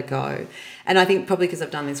 I've let it go. And I think probably because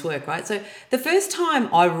I've done this work, right? So the first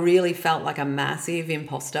time I really felt like a massive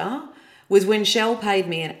imposter was when Shell paid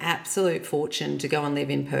me an absolute fortune to go and live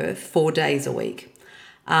in Perth 4 days a week.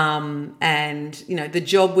 And, you know, the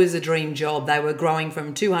job was a dream job. They were growing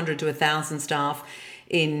from 200 to 1,000 staff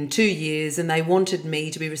in 2 years, and they wanted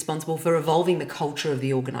me to be responsible for evolving the culture of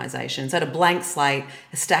the organisation. So I had a blank slate,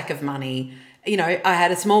 a stack of money. You know, I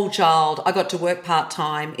had a small child. I got to work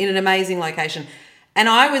part-time in an amazing location. And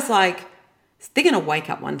I was like, they're going to wake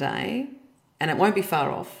up one day and it won't be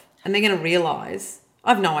far off. And they're going to realise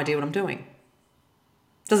I have no idea what I'm doing.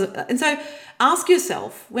 And so ask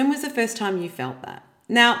yourself, when was the first time you felt that?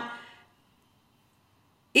 Now,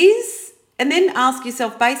 and then ask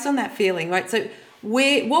yourself based on that feeling, right? So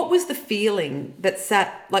what was the feeling that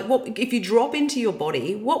sat, like what, if you drop into your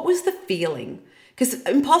body, what was the feeling? Because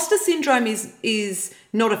imposter syndrome is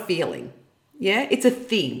not a feeling. Yeah, it's a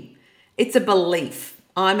thing. It's a belief.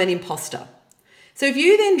 I'm an imposter. So if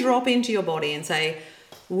you then drop into your body and say,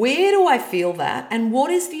 where do I feel that? And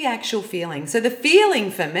what is the actual feeling? So the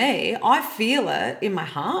feeling for me, I feel it in my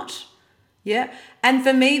heart. Yeah. And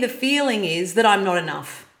for me, the feeling is that I'm not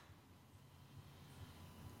enough.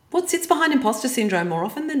 What sits behind imposter syndrome more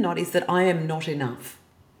often than not is that I am not enough.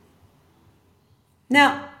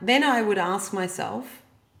 Now, then I would ask myself,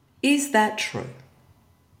 is that true?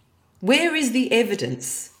 Where is the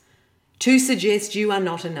evidence to suggest you are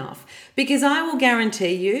not enough? Because I will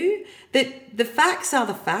guarantee you that the facts are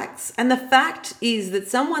the facts, and the fact is that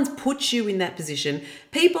someone's put you in that position.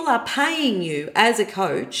 People are paying you as a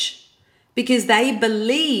coach because they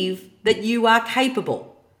believe that you are capable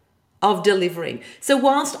of delivering. So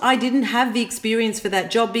whilst I didn't have the experience for that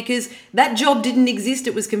job because that job didn't exist,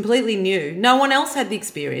 it was completely new, no one else had the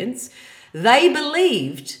experience, they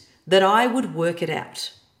believed that I would work it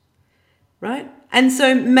out, right? And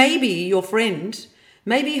so maybe your friend,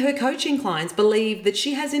 maybe her coaching clients believe that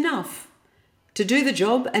she has enough to do the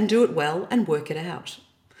job and do it well and work it out.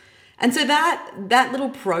 And so that little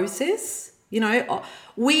process, you know,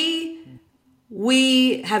 we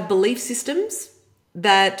have belief systems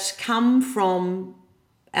that come from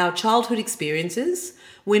our childhood experiences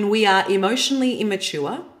when we are emotionally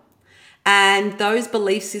immature, and those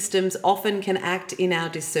belief systems often can act in our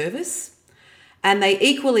disservice, and they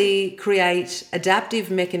equally create adaptive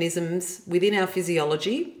mechanisms within our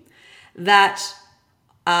physiology that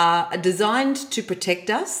are designed to protect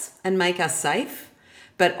us and make us safe,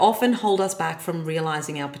 but often hold us back from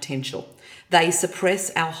realizing our potential. They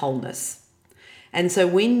suppress our wholeness. And so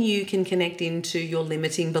when you can connect into your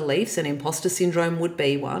limiting beliefs, and imposter syndrome would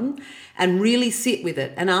be one, and really sit with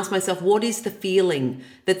it and ask myself, what is the feeling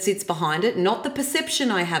that sits behind it? Not the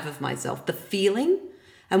perception I have of myself, the feeling.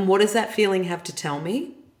 And what does that feeling have to tell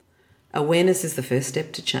me? Awareness is the first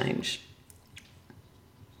step to change.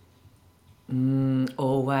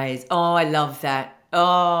 Always. Oh, I love that.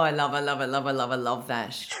 Oh, I love that.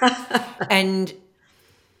 And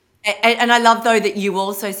I love, though, that you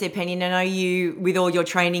also said, Penny, and I know you, with all your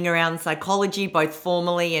training around psychology, both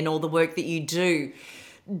formally and all the work that you do,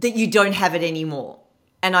 that you don't have it anymore.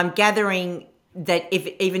 And I'm gathering that if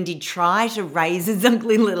it even did try to raise its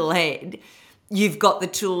ugly little head, you've got the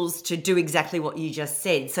tools to do exactly what you just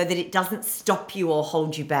said so that it doesn't stop you or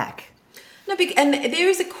hold you back. No, and there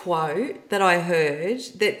is a quote that I heard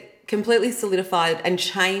that completely solidified and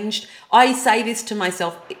changed. I say this to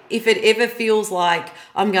myself, if it ever feels like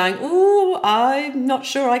I'm going, oh, I'm not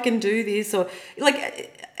sure I can do this, or like,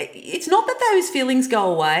 it's not that those feelings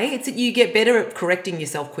go away. It's that you get better at correcting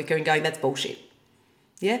yourself quicker and going, that's bullshit.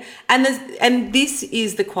 Yeah. And this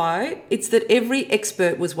is the quote. It's that every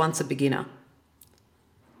expert was once a beginner.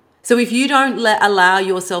 So if you don't allow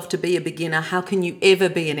yourself to be a beginner, how can you ever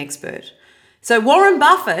be an expert? So Warren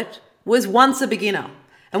Buffett was once a beginner.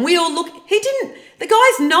 And we all look, the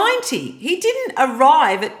guy's 90. He didn't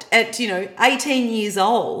arrive at 18 years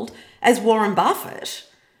old as Warren Buffett.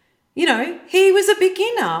 He was a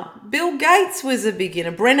beginner. Bill Gates was a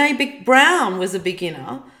beginner. Brené Brown was a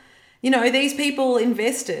beginner. These people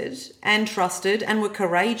invested and trusted and were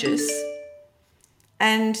courageous.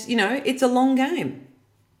 And, it's a long game.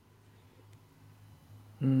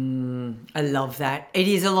 I love that. It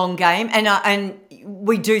is a long game, and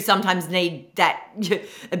we do sometimes need that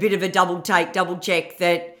a bit of a double check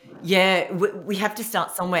that we have to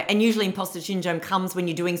start somewhere. And usually imposter syndrome comes when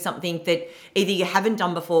you're doing something that either you haven't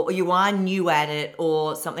done before or you are new at it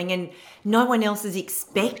or something, and no one else is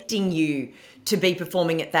expecting you to be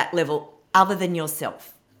performing at that level other than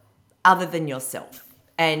yourself.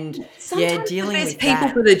 And sometimes dealing the best with people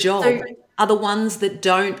that. for the job are the ones that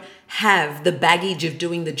don't have the baggage of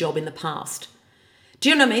doing the job in the past. Do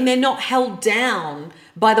you know what I mean? They're not held down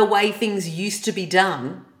by the way things used to be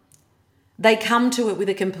done. They come to it with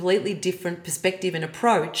a completely different perspective and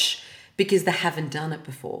approach because they haven't done it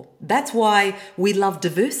before. That's why we love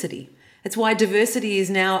diversity. That's why diversity is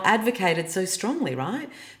now advocated so strongly, right?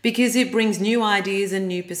 Because it brings new ideas and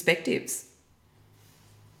new perspectives.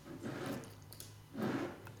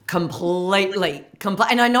 Completely.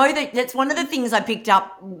 And I know that's one of the things I picked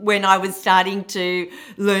up when I was starting to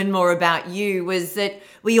learn more about you, was that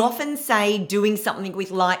we often say doing something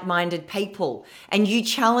with like-minded people, and you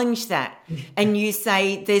challenge that and you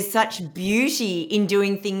say there's such beauty in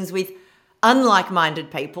doing things with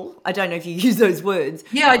unlike-minded people. I don't know if you use those words.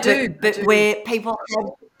 Yeah, I do. But where people have...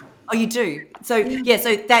 Oh, you do? So,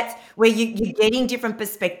 so that's where you're getting different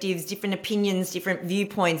perspectives, different opinions, different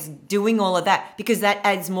viewpoints, doing all of that, because that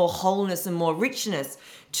adds more wholeness and more richness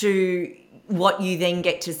to what you then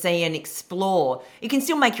get to see and explore. You can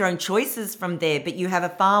still make your own choices from there, but you have a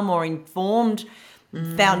far more informed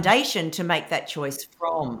foundation to make that choice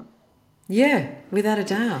from. Yeah, without a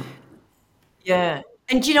doubt. Yeah.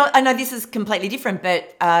 And, I know this is completely different,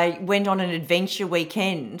 but I went on an adventure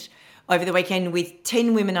weekend over the weekend with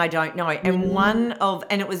 10 women I don't know. And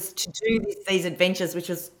and it was to do these adventures, which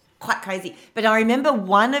was quite crazy. But I remember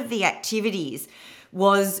one of the activities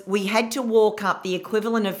was we had to walk up the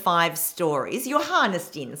equivalent of 5 stories. You're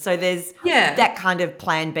harnessed in. So there's that kind of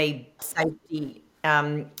plan B safety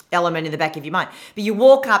element in the back of your mind. But you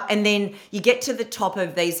walk up and then you get to the top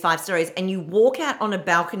of these 5 stories and you walk out on a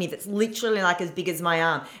balcony that's literally like as big as my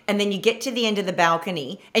arm. And then you get to the end of the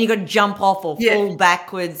balcony and you've got to jump off or fall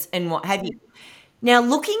backwards and what have you. Now,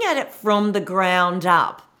 looking at it from the ground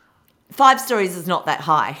up, 5 stories is not that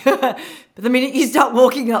high. But the minute you start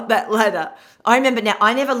walking up that ladder, I remember now,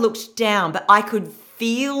 I never looked down, but I could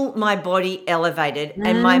feel my body elevated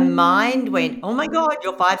and my mind went, oh my God,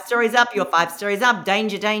 you're 5 stories up,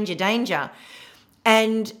 danger, danger, danger.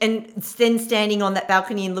 And then standing on that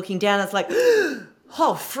balcony and looking down, it's like,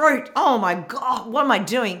 oh, fruit, oh my God, what am I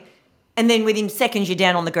doing? And then within seconds, you're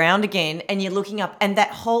down on the ground again and you're looking up, and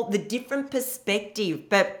the different perspective,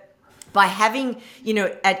 but by having,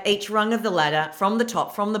 at each rung of the ladder, from the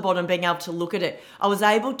top, from the bottom, being able to look at it, I was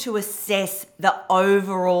able to assess the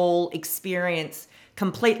overall experience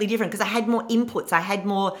completely different because I had more inputs. I had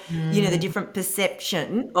more, the different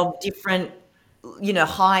perception of different,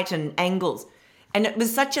 height and angles. And it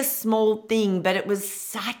was such a small thing, but it was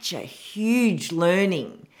such a huge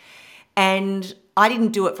learning. And I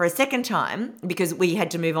didn't do it for a second time because we had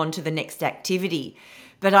to move on to the next activity.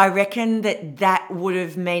 But I reckon that would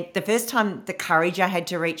have meant the first time the courage I had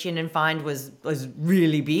to reach in and find was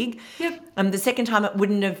really big. Yep. The second time it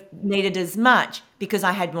wouldn't have needed as much because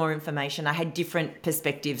I had more information. I had different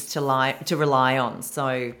perspectives to rely on.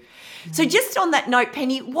 So just on that note,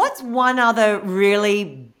 Penny, what's one other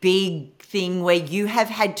really big thing where you have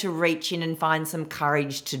had to reach in and find some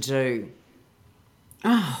courage to do?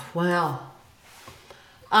 Oh, wow.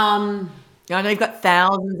 I know you've got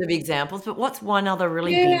thousands of examples, but what's one other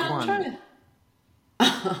really big one?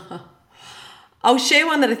 I'll share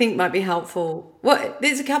one that I think might be helpful. Well,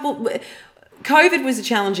 there's a couple. COVID was a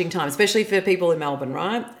challenging time, especially for people in Melbourne,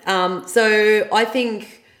 right? So I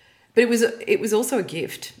think, but it was also a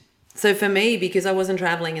gift. So for me, because I wasn't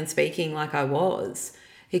traveling and speaking like I was,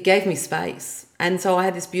 it gave me space. And so I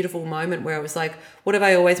had this beautiful moment where I was like, what have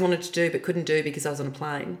I always wanted to do but couldn't do because I was on a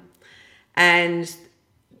plane? And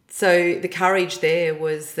so the courage there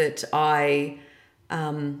was that I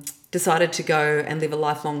decided to go and live a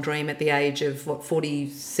lifelong dream at the age of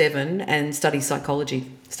 47 and study psychology,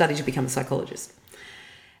 study to become a psychologist.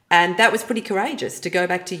 And that was pretty courageous to go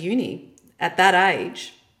back to uni at that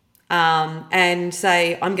age and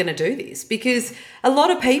say, I'm going to do this. Because a lot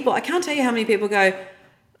of people, I can't tell you how many people go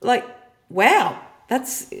like, wow,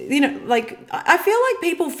 that's, like, I feel like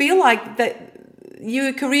people feel like that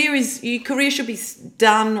your career should be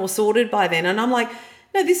done or sorted by then. And I'm like,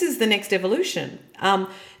 no, this is the next evolution.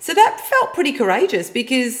 So that felt pretty courageous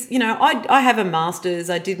because, I have a master's.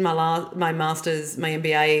 I did my master's, my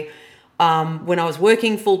MBA, when I was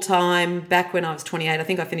working full time back when I was 28. I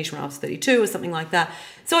think I finished when I was 32 or something like that.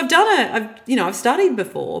 So I've studied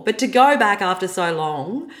before, but to go back after so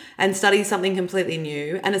long and study something completely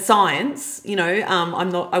new and a science,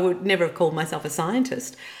 I would never have called myself a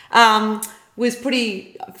scientist,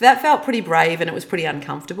 that felt pretty brave and it was pretty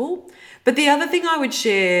uncomfortable. But the other thing I would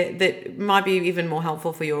share that might be even more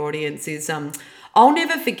helpful for your audience is I'll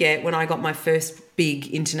never forget when I got my first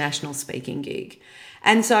big international speaking gig.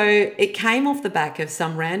 And so it came off the back of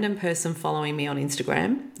some random person following me on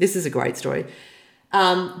Instagram. This is a great story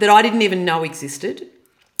that I didn't even know existed.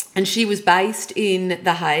 And she was based in in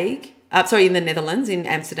the Netherlands, in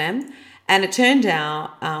Amsterdam. And it turned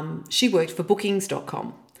out she worked for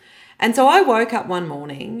bookings.com. And so I woke up one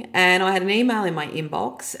morning and I had an email in my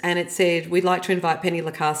inbox and it said, we'd like to invite Penny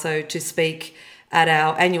Locaso to speak at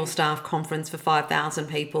our annual staff conference for 5,000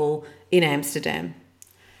 people in Amsterdam.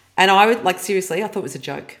 And I seriously, I thought it was a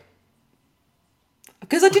joke.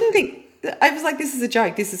 Because I was like, this is a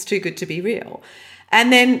joke. This is too good to be real.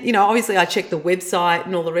 And then, obviously I checked the website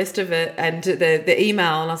and all the rest of it and the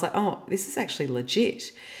email and I was like, oh, this is actually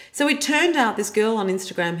legit. So it turned out this girl on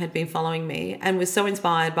Instagram had been following me and was so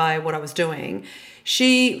inspired by what I was doing.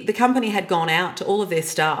 The company had gone out to all of their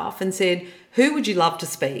staff and said, who would you love to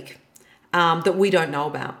speak that we don't know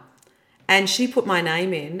about? And she put my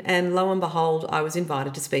name in and lo and behold, I was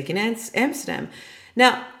invited to speak in Amsterdam.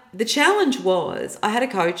 Now, the challenge was I had a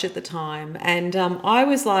coach at the time and I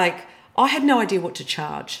was like, I had no idea what to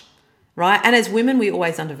charge. Right? And as women, we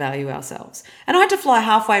always undervalue ourselves. And I had to fly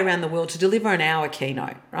halfway around the world to deliver an hour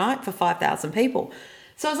keynote, right, for 5,000 people.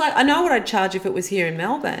 So I was like, I know what I'd charge if it was here in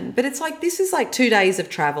Melbourne, but it's like, this is like 2 days of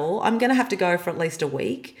travel. I'm going to have to go for at least a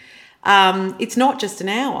week. It's not just an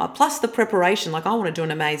hour, plus the preparation. Like I want to do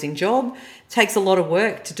an amazing job. It takes a lot of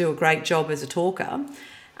work to do a great job as a talker.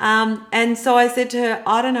 And so I said to her,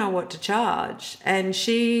 I don't know what to charge. And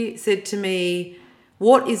she said to me,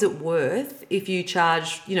 what is it worth if you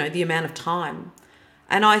charge, the amount of time?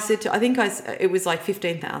 And I said it was like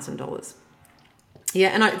 $15,000. Yeah,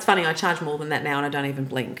 and it's funny, I charge more than that now and I don't even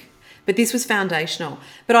blink. But this was foundational.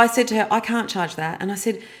 But I said to her, I can't charge that. And I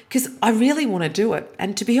said, because I really want to do it.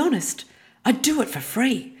 And to be honest, I'd do it for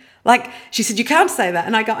free. Like, she said, you can't say that.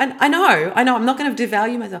 And I go, I know, I'm not going to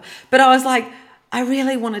devalue myself. But I was like, I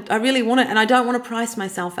really want it, and I don't want to price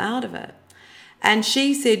myself out of it. And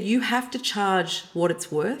she said, you have to charge what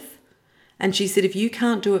it's worth. And she said, if you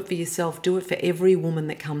can't do it for yourself, do it for every woman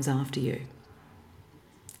that comes after you.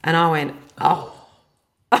 And I went, oh.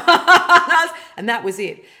 And that was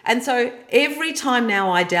it. And so every time now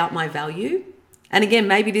I doubt my value, and again,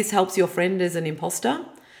 maybe this helps your friend as an imposter.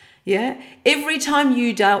 Yeah. Every time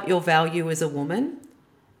you doubt your value as a woman,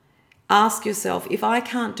 ask yourself, if I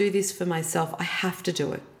can't do this for myself, I have to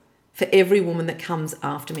do it for every woman that comes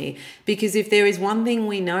after me. Because if there is one thing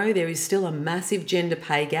we know, there is still a massive gender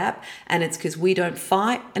pay gap, and it's because we don't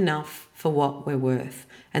fight enough for what we're worth.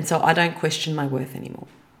 And so I don't question my worth anymore.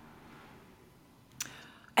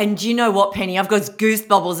 And do you know what, Penny? I've got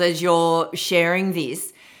goosebumps as you're sharing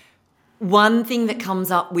this. One thing that comes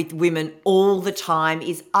up with women all the time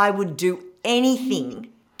is I would do anything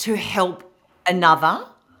to help another.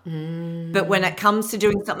 But when it comes to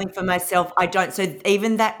doing something for myself, I don't. So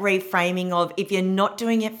even that reframing of, if you're not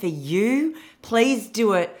doing it for you, please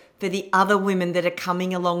do it for the other women that are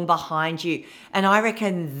coming along behind you. And I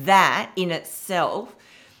reckon that in itself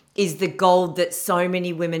is the gold that so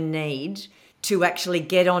many women need to actually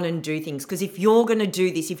get on and do things. Because if you're going to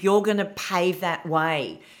do this, if you're going to pave that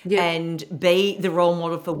way and be the role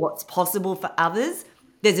model for what's possible for others,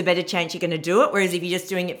 there's a better chance you're going to do it. Whereas if you're just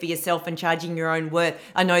doing it for yourself and charging your own worth,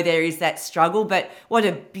 I know there is that struggle, but what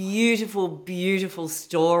a beautiful, beautiful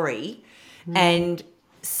story and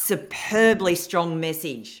superbly strong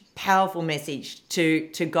message, powerful message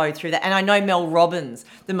to go through that. And I know Mel Robbins,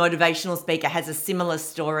 the motivational speaker, has a similar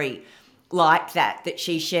story like that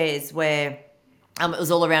she shares, where It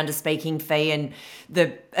was all around a speaking fee, and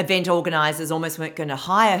the event organisers almost weren't going to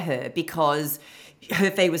hire her because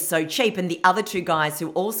her fee was so cheap. And the other two guys who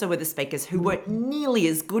also were the speakers, who weren't nearly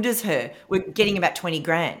as good as her, were getting about 20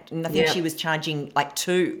 grand. And I think she was charging like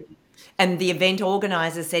two. And the event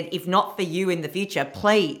organiser said, if not for you in the future,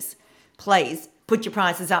 please put your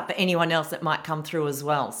prices up for anyone else that might come through as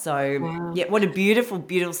well. So, yeah, what a beautiful,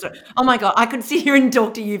 beautiful story. Oh, my God, I could sit here and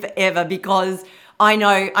talk to you forever because I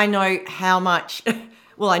know how much,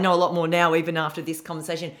 well, I know a lot more now even after this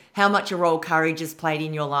conversation, how much a role courage has played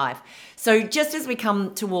in your life. So just as we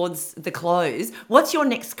come towards the close, what's your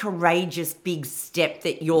next courageous big step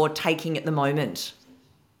that you're taking at the moment?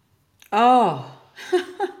 Oh.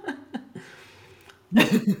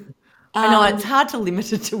 I know it's hard to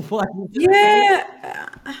limit it to one. Yeah.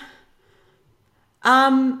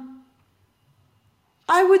 I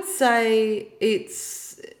would say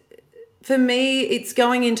for me, it's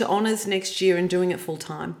going into honours next year and doing it full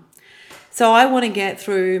time. So I want to get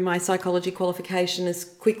through my psychology qualification as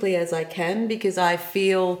quickly as I can because I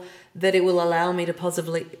feel that it will allow me to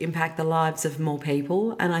positively impact the lives of more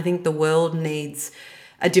people. And I think the world needs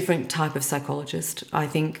a different type of psychologist. I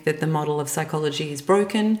think that the model of psychology is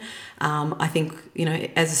broken. I think,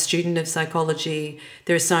 as a student of psychology,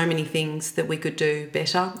 there are so many things that we could do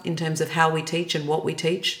better in terms of how we teach and what we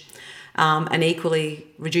teach. And equally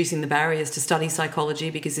reducing the barriers to study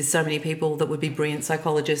psychology because there's so many people that would be brilliant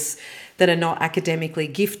psychologists that are not academically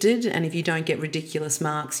gifted, and if you don't get ridiculous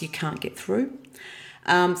marks, you can't get through.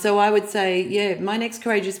 So I would say, my next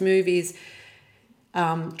courageous move is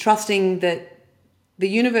trusting that the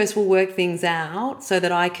universe will work things out so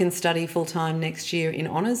that I can study full-time next year in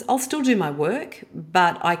honours. I'll still do my work,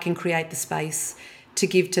 but I can create the space to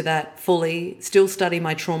give to that fully, still study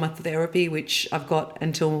my trauma therapy, which I've got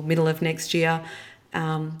until middle of next year.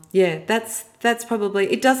 That's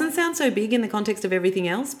probably, it doesn't sound so big in the context of everything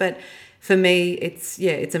else, but for me, it's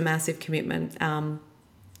a massive commitment. Can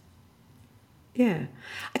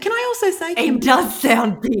I also say... It does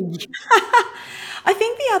sound big. I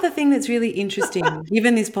think the other thing that's really interesting,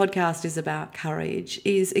 given this podcast is about courage,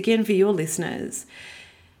 is, again, for your listeners,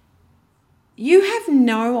 you have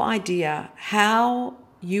no idea how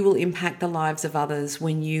you will impact the lives of others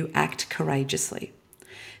when you act courageously.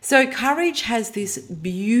 So courage has this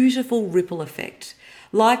beautiful ripple effect,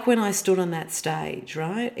 like when I stood on that stage,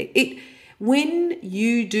 right? When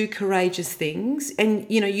you do courageous things, and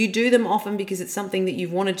you do them often because it's something that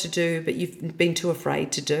you've wanted to do but you've been too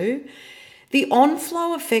afraid to do, the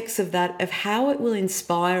on-flow effects of that, of how it will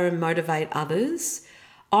inspire and motivate others,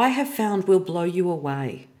 I have found will blow you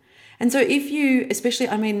away. And so if you, especially,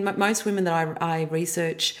 most women that I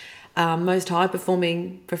research, most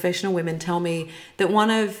high-performing professional women tell me that one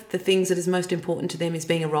of the things that is most important to them is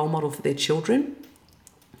being a role model for their children.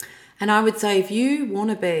 And I would say if you want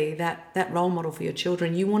to be that role model for your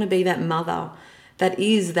children, you want to be that mother that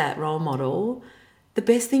is that role model, the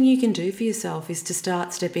best thing you can do for yourself is to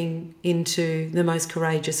start stepping into the most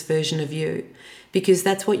courageous version of you, because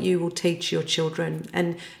that's what you will teach your children.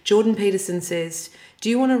 And Jordan Peterson says, do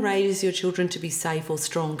you want to raise your children to be safe or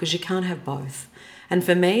strong? Because you can't have both. And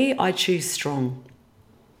for me, I choose strong.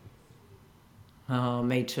 Oh,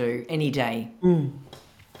 me too. Any day.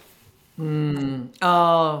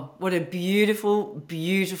 Oh, what a beautiful,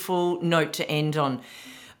 beautiful note to end on.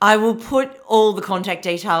 I will put all the contact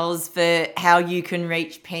details for how you can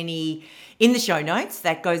reach Penny in the show notes.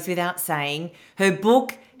 That goes without saying. Her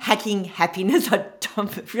book, Hacking Happiness. I'm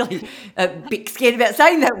really a bit scared about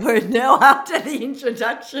saying that word now after the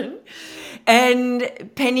introduction. And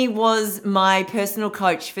Penny was my personal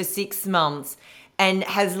coach for 6 months and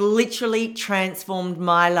has literally transformed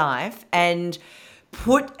my life and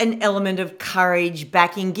put an element of courage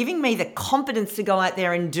back in, giving me the confidence to go out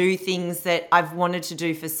there and do things that I've wanted to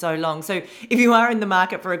do for so long. So if you are in the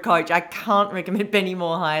market for a coach, I can't recommend Penny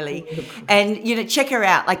more highly. And, check her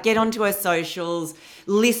out, get onto her socials,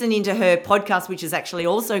 listen into her podcast, which is actually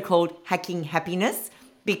also called Hacking Happiness,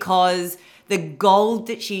 because the gold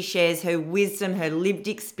that she shares, her wisdom, her lived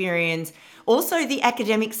experience, also the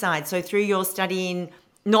academic side. So through your studying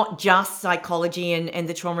not just psychology and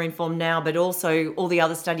the trauma-informed now, but also all the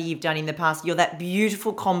other study you've done in the past. You're that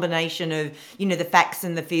beautiful combination of, the facts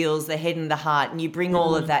and the feels, the head and the heart, and you bring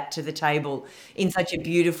all of that to the table in such a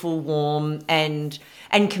beautiful, warm and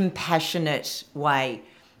compassionate way.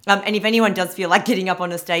 And if anyone does feel like getting up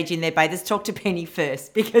on a stage in their bathers, talk to Penny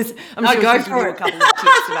first, because I'm sure she'll give you a couple of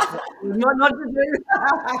tips about what not to do.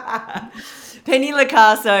 Penny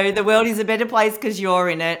Locaso, the world is a better place because you're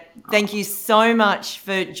in it. Thank you so much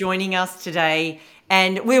for joining us today.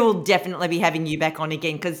 And we will definitely be having you back on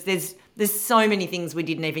again, because there's There's so many things we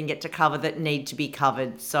didn't even get to cover that need to be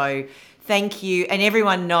covered. So thank you. And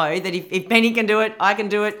everyone know that if Penny can do it, I can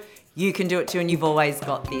do it. You can do it too, and you've always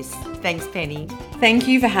got this. Thanks, Penny. Thank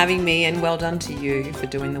you for having me, and well done to you for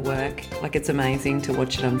doing the work. Like, it's amazing to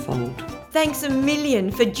watch it unfold. Thanks a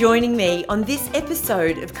million for joining me on this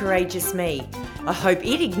episode of Courageous Me. I hope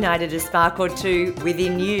it ignited a spark or two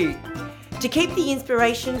within you. To keep the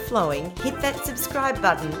inspiration flowing, hit that subscribe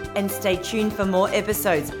button and stay tuned for more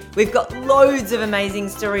episodes. We've got loads of amazing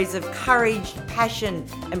stories of courage, passion,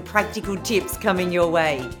 and practical tips coming your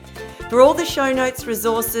way. For all the show notes,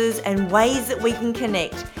 resources, and ways that we can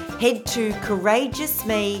connect, head to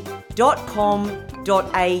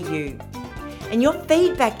courageousme.com.au. And your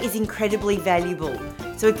feedback is incredibly valuable.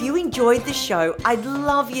 So if you enjoyed the show, I'd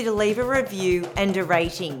love you to leave a review and a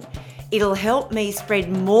rating. It'll help me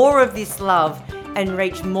spread more of this love and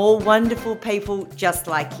reach more wonderful people just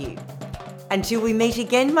like you. Until we meet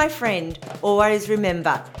again, my friend, always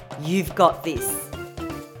remember, you've got this.